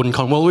go to Gordon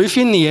Conwell, or if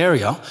you're in the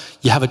area,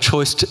 you have a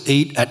choice to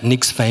eat at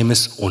Nick's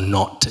Famous or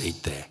not to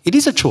eat there. It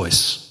is a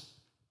choice.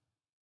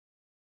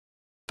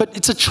 But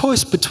it's a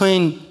choice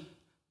between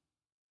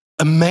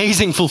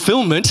amazing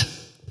fulfillment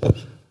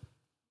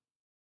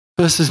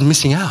versus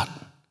missing out.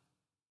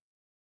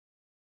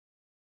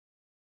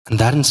 And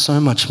that and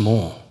so much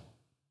more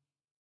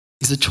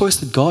is a choice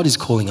that God is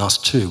calling us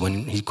to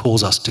when He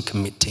calls us to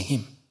commit to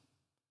Him.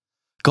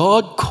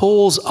 God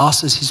calls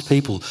us as His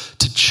people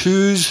to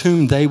choose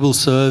whom they will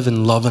serve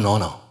and love and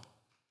honour.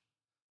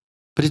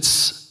 But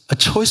it's a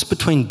choice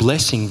between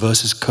blessing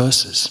versus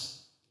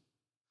curses.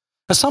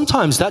 Now,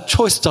 sometimes that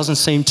choice doesn't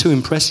seem too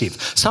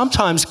impressive.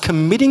 Sometimes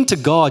committing to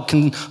God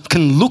can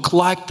look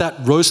like that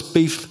roast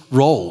beef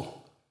roll.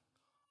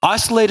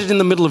 Isolated in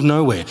the middle of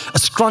nowhere, a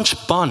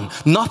scrunched bun,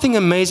 nothing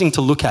amazing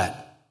to look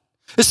at,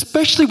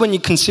 especially when you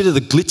consider the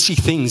glitzy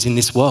things in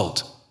this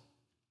world.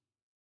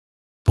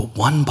 But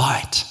one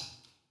bite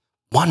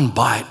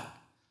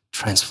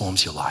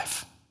transforms your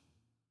life.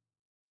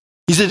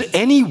 Is it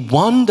any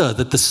wonder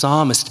that the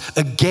psalmist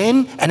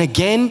again and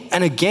again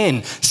and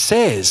again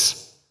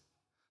says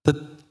that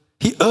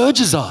he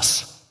urges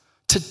us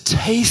to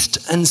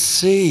taste and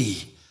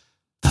see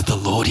that the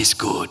Lord is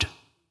good?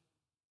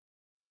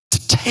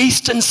 To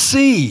taste and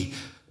see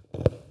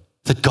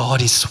that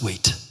God is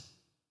sweet.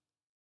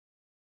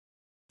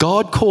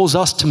 God calls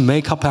us to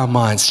make up our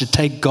minds, to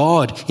take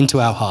God into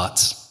our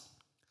hearts.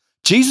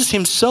 Jesus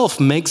Himself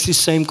makes this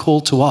same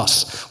call to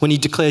us when He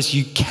declares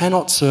you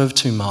cannot serve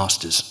two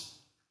masters.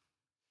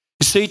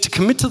 You see, to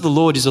commit to the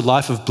Lord is a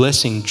life of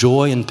blessing,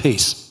 joy, and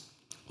peace,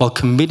 while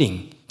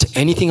committing to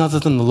anything other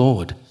than the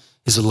Lord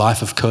is a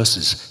life of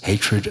curses,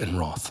 hatred, and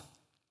wrath.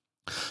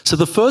 So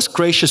the first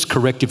gracious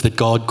corrective that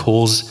God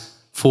calls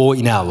for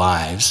in our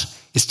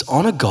lives is to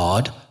honour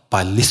God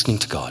by listening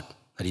to God.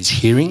 That is,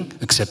 hearing,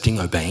 accepting,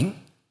 obeying.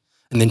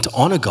 And then to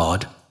honour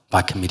God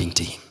by committing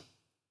to him.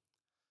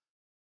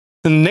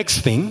 The next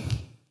thing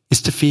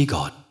is to fear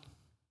God.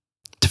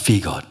 To fear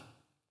God.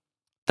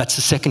 That's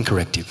the second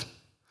corrective.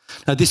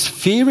 Now, this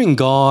fearing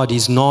God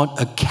is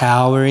not a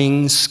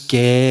cowering,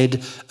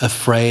 scared,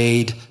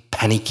 afraid,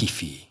 panicky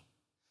fear.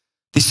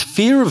 This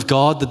fear of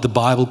God that the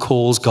Bible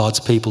calls God's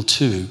people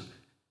to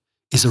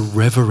is a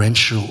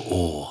reverential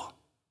awe.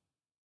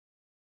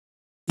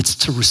 It's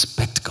to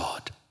respect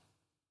God.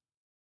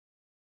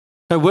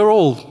 Now, we're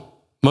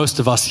all, most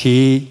of us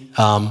here,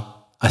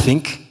 I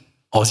think,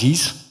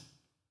 Aussies.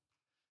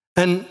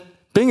 And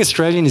being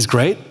Australian is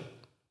great.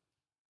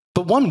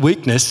 But one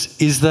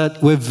weakness is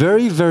that we're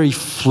very, very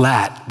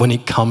flat when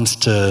it comes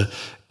to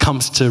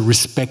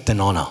respect and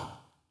honour,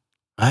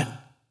 right?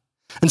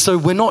 And so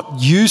we're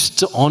not used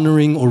to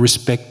honouring or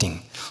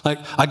respecting. Like,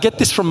 I get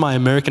this from my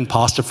American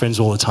pastor friends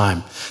all the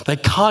time. They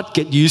can't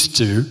get used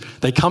to,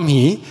 they come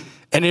here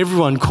and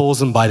everyone calls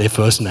them by their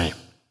first name,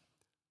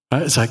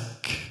 right? It's like,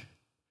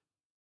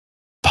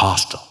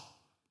 pastor,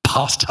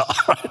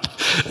 right?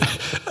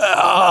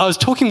 I was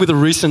talking with a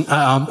recent...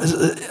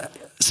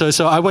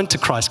 So I went to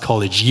Christ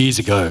College years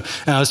ago,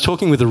 and I was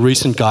talking with a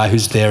recent guy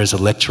who's there as a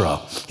lecturer.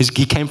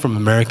 He came from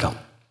America.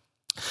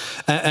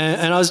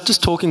 And I was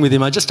just talking with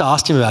him. I just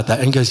asked him about that,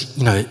 and he goes,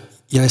 you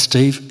know,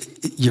 Steve,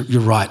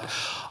 you're right.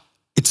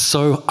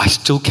 I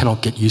still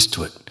cannot get used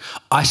to it.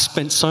 I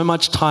spent so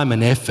much time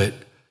and effort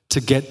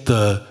to get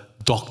the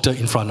doctor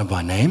in front of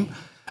my name.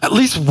 At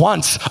least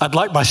once, I'd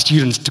like my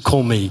students to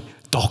call me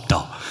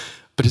doctor,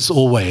 but it's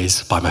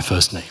always by my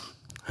first name,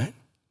 right?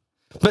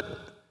 But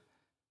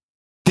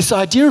this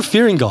idea of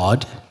fearing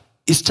God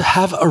is to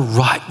have a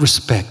right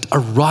respect, a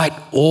right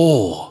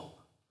awe,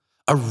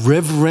 a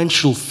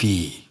reverential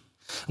fear.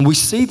 And we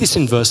see this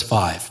in verse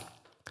 5.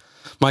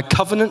 My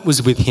covenant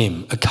was with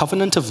him, a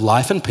covenant of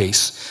life and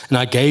peace, and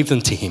I gave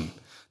them to him.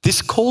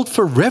 This called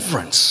for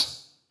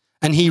reverence,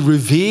 and he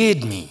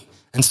revered me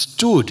and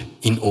stood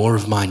in awe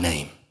of my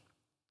name.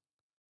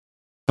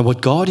 And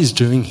what God is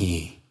doing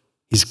here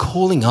is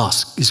calling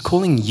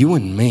you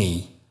and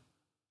me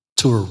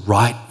to a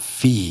right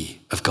fear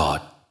of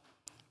God.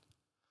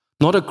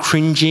 Not a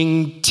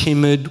cringing,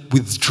 timid,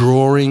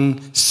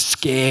 withdrawing,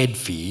 scared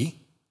fear,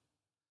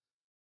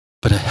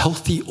 but a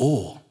healthy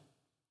awe,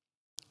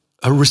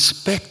 a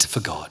respect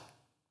for God.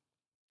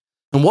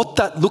 And what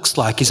that looks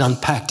like is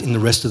unpacked in the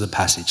rest of the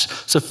passage.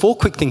 So 4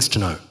 quick things to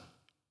know.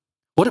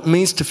 What it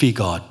means to fear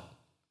God.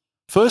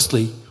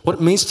 Firstly, what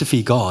it means to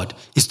fear God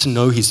is to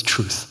know his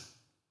truth.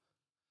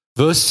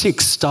 Verse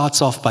 6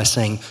 starts off by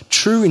saying,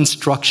 true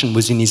instruction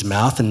was in his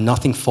mouth and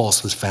nothing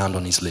false was found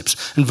on his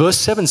lips. And verse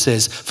 7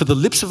 says, for the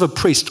lips of a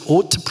priest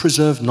ought to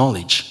preserve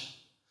knowledge.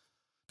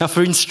 Now,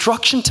 for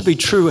instruction to be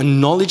true and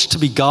knowledge to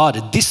be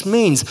guarded, this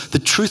means the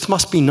truth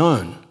must be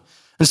known.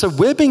 And so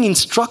we're being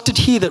instructed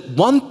here that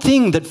one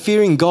thing that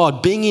fearing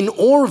God, being in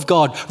awe of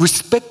God,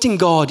 respecting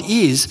God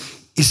is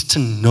to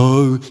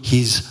know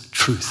his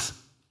truth.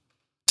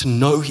 To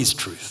know his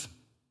truth.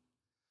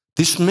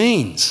 This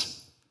means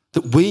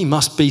that we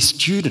must be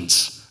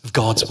students of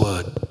God's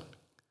word.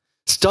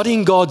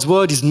 Studying God's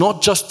word is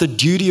not just the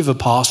duty of a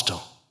pastor.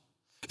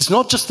 It's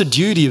not just the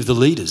duty of the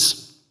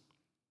leaders.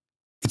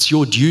 It's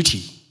your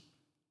duty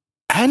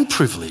and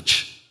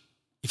privilege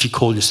if you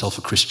call yourself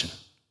a Christian.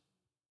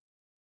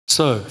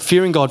 So,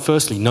 fearing God,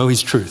 firstly, know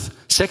his truth.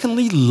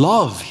 Secondly,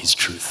 love his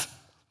truth.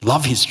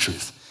 Love his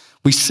truth.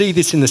 We see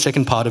this in the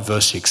second part of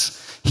verse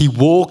 6. He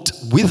walked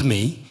with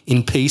me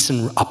in peace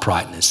and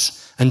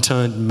uprightness and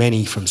turned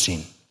many from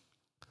sin.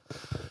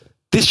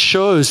 This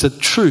shows that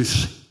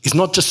truth is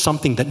not just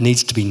something that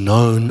needs to be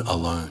known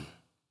alone,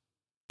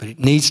 but it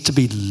needs to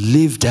be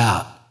lived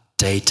out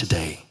day to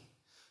day.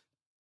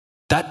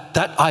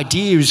 That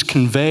idea is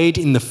conveyed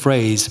in the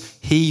phrase,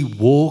 he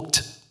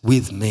walked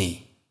with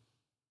me.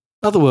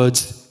 In other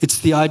words, it's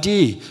the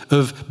idea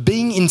of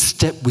being in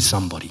step with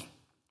somebody.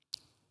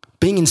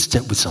 Being in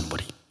step with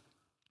somebody.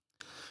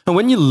 And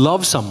when you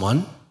love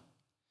someone,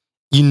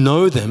 you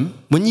know them,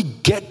 when you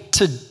get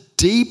to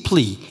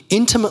deeply,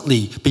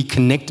 intimately be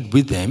connected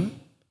with them,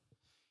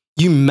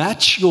 you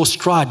match your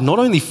stride not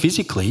only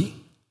physically,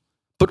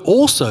 but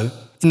also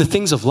in the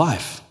things of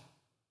life.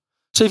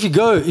 So if you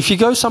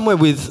go somewhere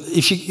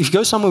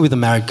with a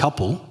married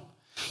couple,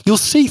 you'll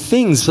see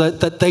things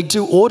that they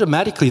do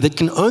automatically that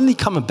can only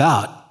come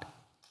about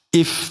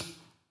if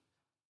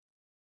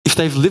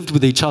they've lived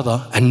with each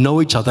other and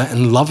know each other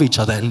and love each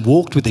other and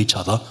walked with each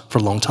other for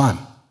a long time.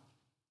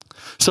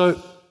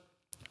 So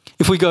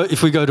if we go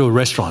to a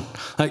restaurant,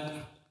 I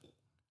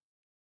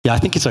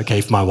think it's okay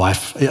if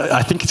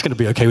I think it's going to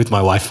be okay with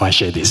my wife if I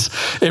share this.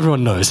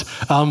 Everyone knows.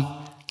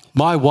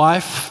 My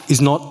wife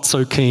is not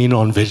so keen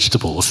on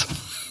vegetables.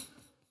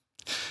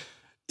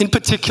 In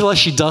particular,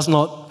 she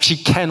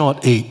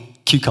cannot eat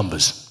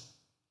cucumbers.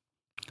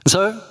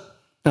 So,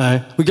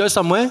 we go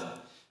somewhere,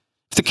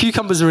 if the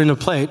cucumbers are in a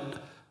plate,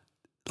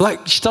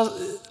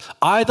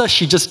 either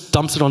she just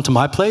dumps it onto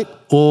my plate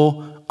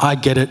or I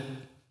get it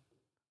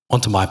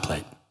onto my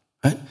plate,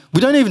 right?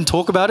 We don't even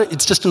talk about it.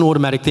 It's just an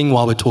automatic thing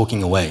while we're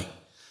talking away.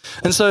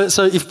 And so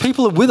if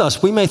people are with us,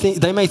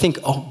 they may think,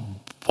 oh,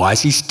 why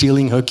is he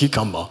stealing her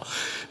cucumber?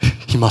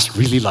 He must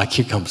really like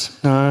cucumbers.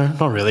 No,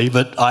 not really,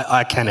 but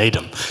I can eat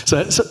them.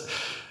 So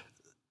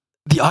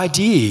the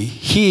idea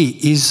here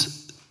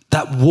is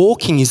that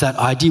walking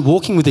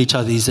with each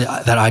other is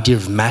that idea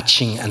of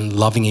matching and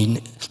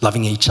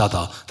loving each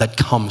other that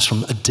comes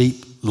from a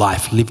deep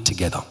life lived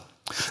together.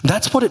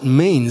 That's what it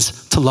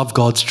means to love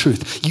God's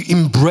truth. You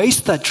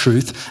embrace that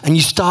truth and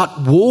you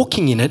start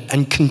walking in it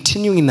and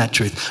continuing in that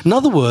truth. In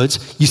other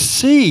words, you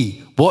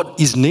see what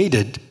is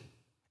needed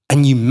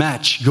and you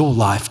match your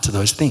life to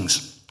those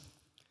things.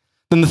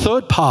 Then the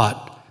third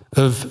part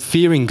of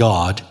fearing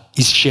God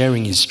is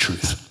sharing his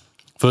truth.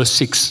 Verse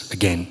 6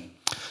 again.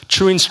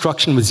 True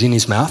instruction was in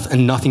his mouth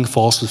and nothing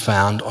false was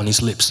found on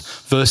his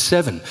lips. Verse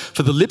 7,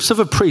 for the lips of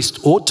a priest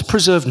ought to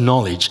preserve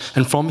knowledge,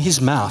 and from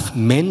his mouth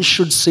men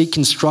should seek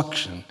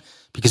instruction,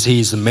 because he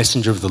is the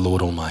messenger of the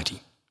Lord Almighty.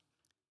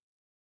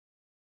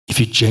 If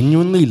you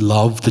genuinely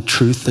love the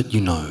truth that you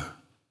know,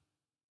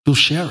 you'll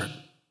share it.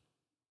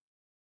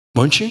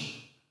 Won't you?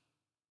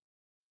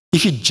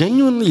 If you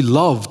genuinely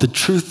love the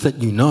truth that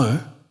you know,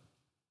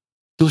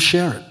 you'll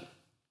share it.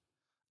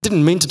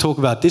 Didn't mean to talk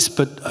about this,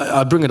 but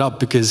I bring it up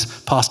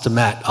because Pastor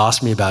Matt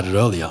asked me about it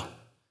earlier.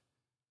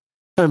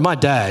 My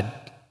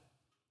dad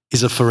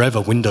is a forever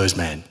Windows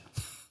man.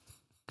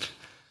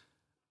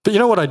 But you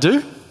know what I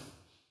do?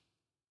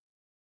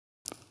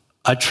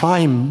 I try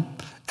him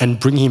and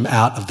bring him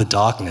out of the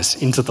darkness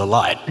into the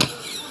light.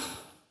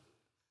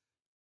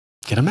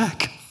 Get a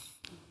Mac.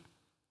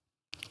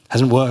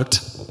 Hasn't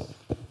worked.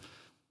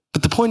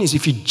 But the point is,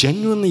 if you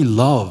genuinely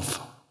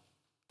love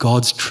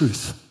God's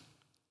truth,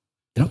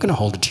 you're not going to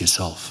hold it to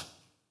yourself.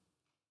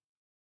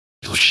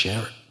 You'll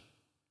share it.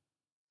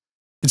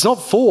 It's not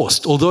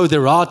forced, although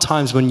there are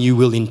times when you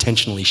will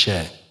intentionally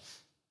share.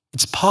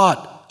 It's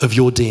part of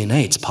your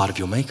DNA. It's part of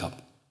your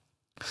makeup.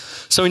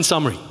 So in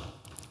summary,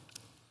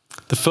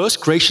 the first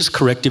gracious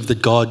corrective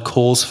that God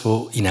calls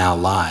for in our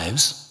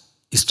lives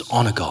is to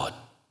honor God.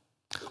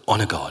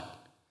 Honor God.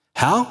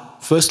 How?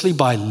 Firstly,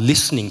 by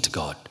listening to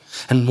God.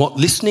 And what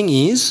listening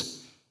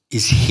is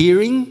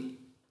hearing,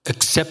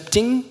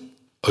 accepting,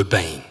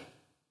 obeying.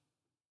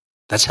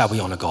 That's how we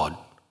honor God,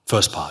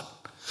 first part.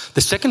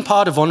 The second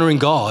part of honoring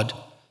God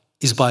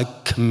is by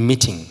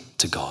committing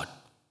to God.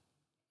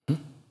 And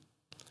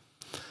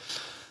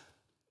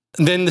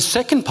then the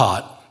second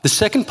part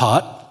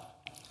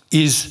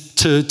is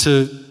to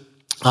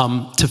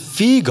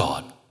fear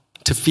God,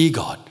 to fear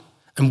God.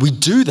 And we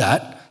do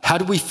that. How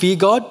do we fear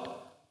God?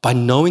 By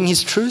knowing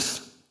his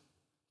truth,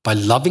 by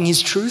loving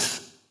his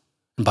truth,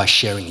 and by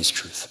sharing his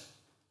truth,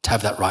 to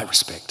have that right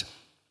respect.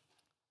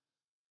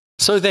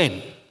 So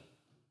then,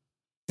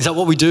 is that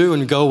what we do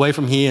when we go away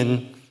from here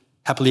and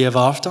happily ever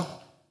after?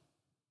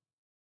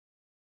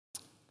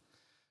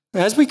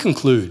 As we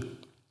conclude,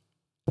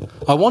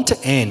 I want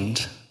to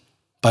end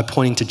by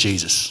pointing to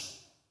Jesus.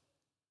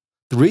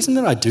 The reason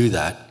that I do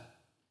that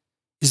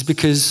is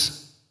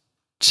because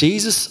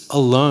Jesus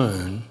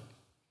alone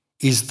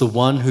is the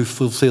one who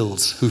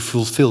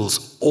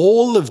fulfills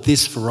all of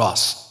this for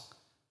us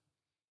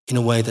in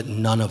a way that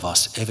none of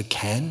us ever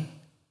can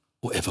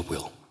or ever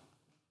will.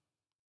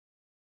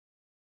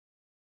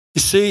 You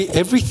see,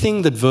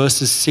 everything that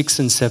verses 6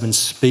 and 7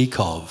 speak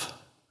of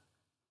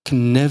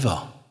can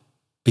never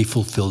be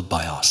fulfilled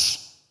by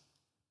us.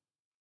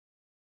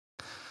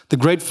 The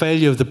great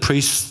failure of the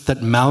priests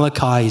that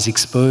Malachi is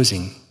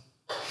exposing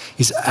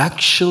is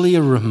actually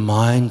a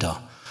reminder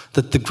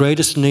that the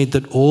greatest need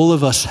that all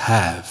of us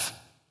have,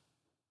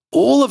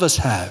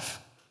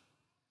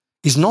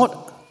 is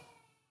not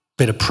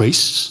better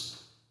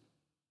priests.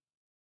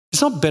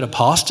 It's not better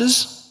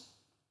pastors.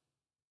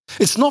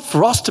 It's not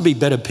for us to be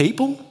better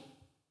people.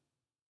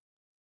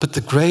 But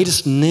the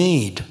greatest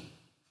need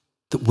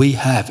that we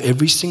have,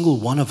 every single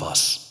one of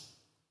us,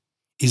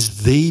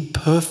 is the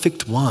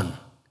perfect one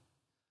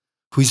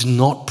who is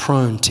not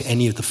prone to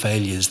any of the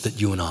failures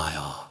that you and I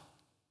are.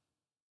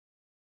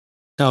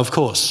 Now, of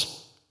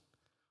course,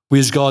 we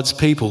as God's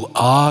people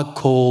are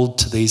called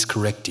to these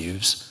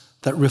correctives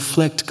that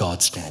reflect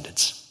God's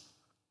standards.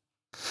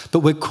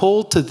 But we're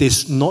called to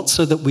this not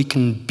so that we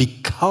can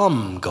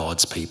become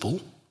God's people,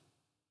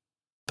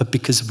 but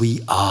because we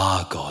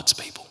are God's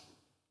people.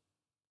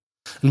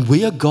 And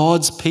we are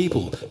God's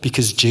people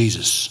because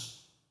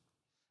Jesus,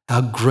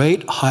 our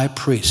great high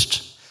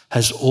priest,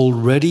 has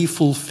already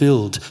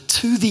fulfilled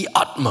to the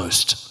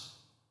utmost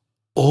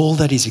all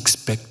that is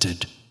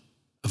expected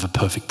of a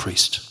perfect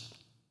priest.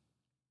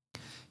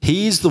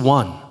 He is the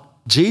one,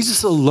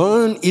 Jesus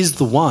alone is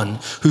the one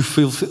who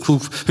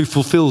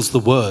fulfills the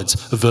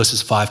words of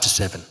verses 5 to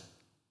 7.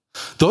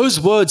 Those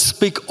words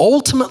speak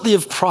ultimately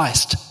of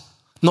Christ,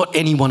 not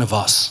any one of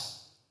us.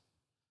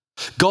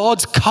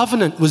 God's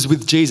covenant was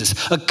with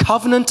Jesus, a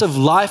covenant of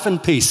life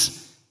and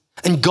peace,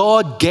 and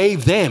God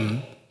gave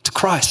them to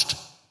Christ.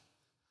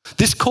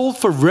 This called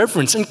for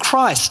reverence, and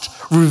Christ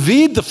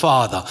revered the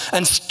Father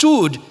and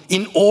stood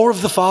in awe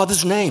of the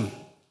Father's name.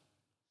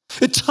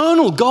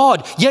 Eternal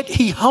God, yet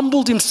he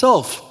humbled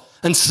himself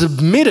and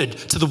submitted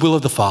to the will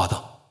of the Father.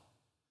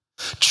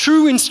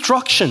 True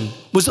instruction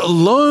was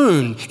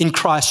alone in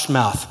Christ's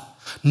mouth.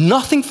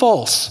 Nothing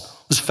false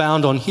was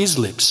found on his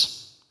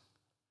lips.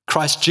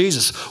 Christ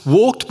Jesus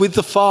walked with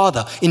the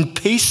Father in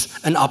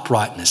peace and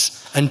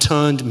uprightness and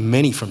turned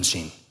many from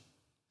sin.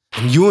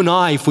 And you and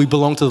I, if we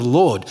belong to the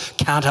Lord,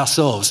 count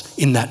ourselves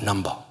in that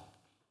number.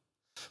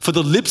 For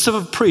the lips of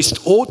a priest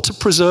ought to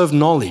preserve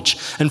knowledge,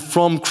 and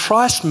from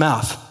Christ's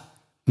mouth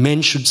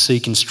men should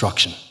seek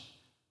instruction,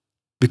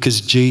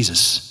 because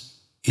Jesus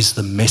is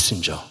the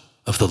messenger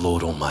of the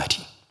Lord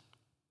Almighty.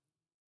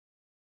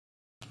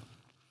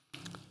 You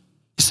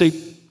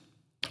see,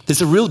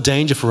 there's a real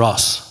danger for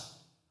us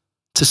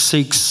to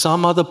seek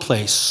some other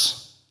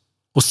place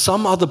or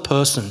some other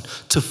person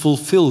to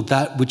fulfill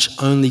that which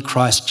only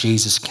Christ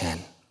Jesus can.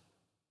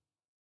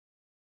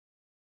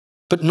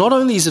 But not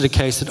only is it a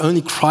case that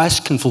only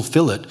Christ can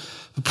fulfill it,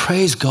 but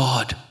praise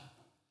God,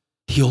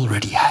 he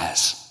already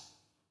has.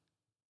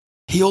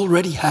 He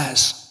already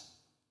has.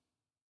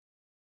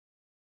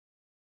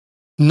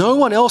 No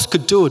one else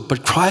could do it,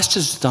 but Christ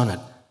has done it.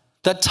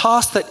 That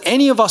task that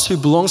any of us who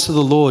belongs to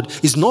the Lord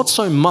is not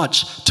so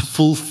much to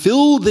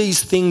fulfill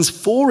these things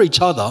for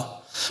each other,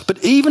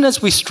 but even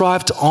as we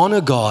strive to honor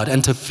God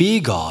and to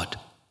fear God,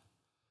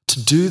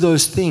 to do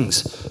those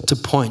things to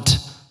point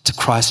to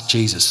Christ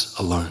Jesus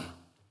alone.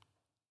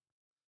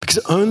 Because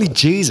only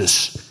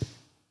Jesus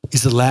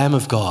is the Lamb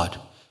of God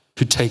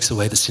who takes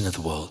away the sin of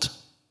the world.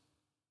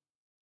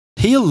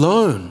 He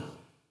alone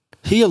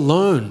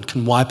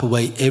can wipe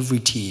away every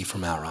tear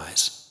from our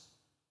eyes.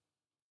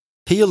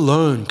 He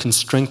alone can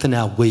strengthen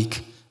our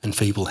weak and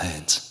feeble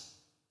hands.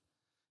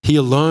 He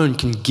alone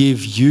can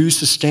give you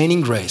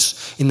sustaining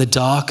grace in the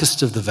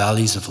darkest of the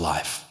valleys of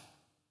life.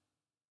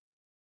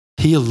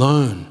 He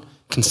alone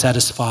can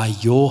satisfy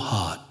your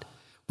heart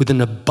with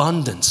an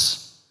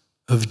abundance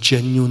of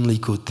genuinely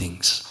good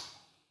things.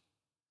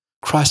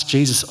 Christ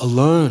Jesus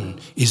alone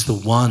is the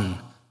one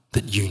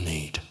that you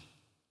need.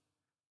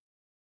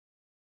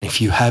 If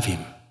you have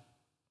him,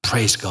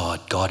 praise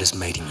God, God has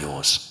made him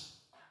yours.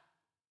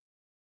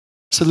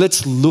 So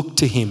let's look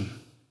to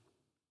him.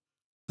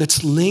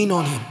 Let's lean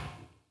on him.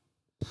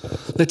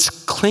 Let's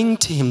cling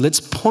to him. Let's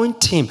point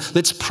to him.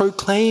 Let's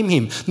proclaim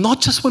him.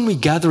 Not just when we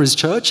gather as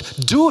church.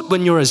 Do it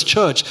when you're as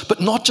church,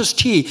 but not just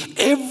here.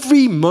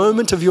 Every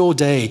moment of your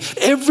day,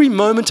 every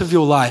moment of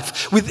your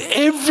life, with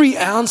every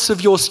ounce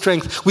of your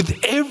strength, with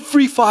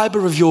every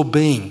fiber of your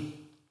being.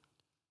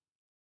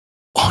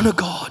 Honor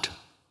God.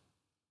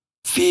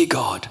 Fear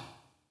God.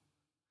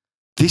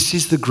 This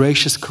is the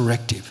gracious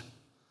corrective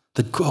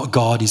that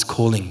God is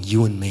calling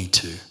you and me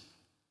to.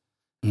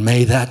 And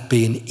may that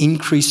be an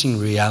increasing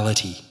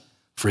reality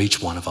for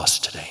each one of us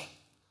today.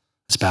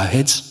 Let's bow our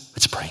heads.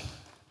 Let's pray.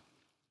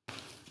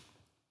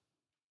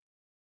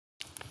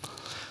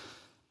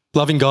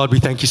 Loving God, we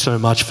thank you so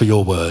much for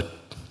your word.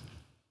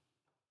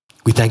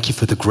 We thank you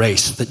for the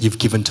grace that you've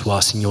given to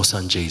us in your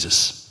Son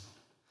Jesus,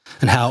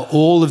 and how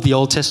all of the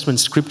Old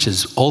Testament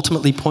scriptures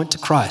ultimately point to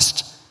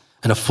Christ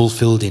and are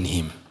fulfilled in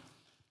him.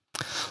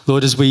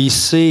 Lord, as we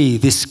see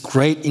this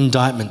great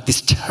indictment,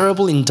 this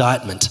terrible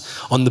indictment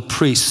on the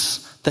priests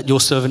that your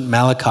servant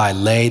Malachi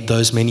laid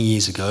those many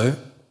years ago,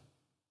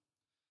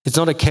 it's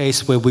not a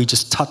case where we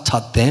just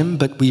tut-tut them,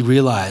 but we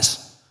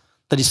realize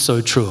that is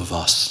so true of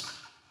us.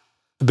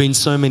 There have been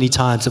so many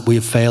times that we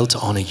have failed to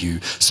honor you,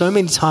 so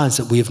many times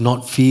that we have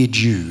not feared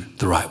you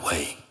the right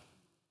way.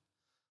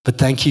 But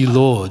thank you,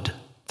 Lord,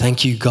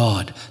 thank you,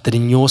 God, that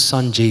in your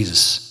Son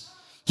Jesus,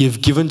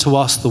 you've given to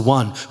us the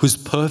one who's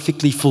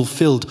perfectly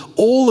fulfilled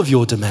all of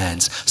your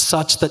demands,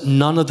 such that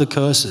none of the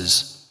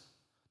curses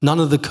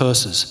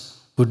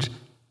would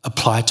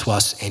apply to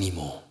us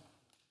anymore.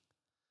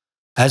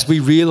 As we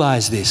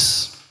realize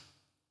this,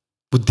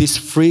 would this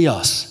free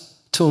us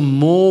to a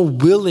more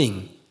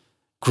willing,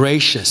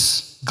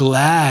 gracious,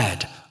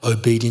 glad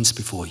obedience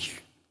before you?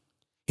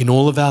 In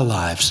all of our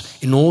lives,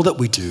 in all that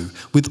we do,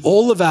 with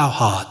all of our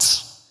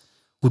hearts,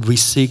 would we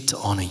seek to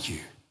honor you?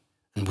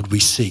 And would we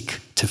seek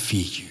to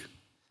fear you?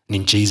 And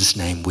in Jesus'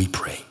 name we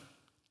pray.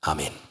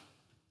 Amen.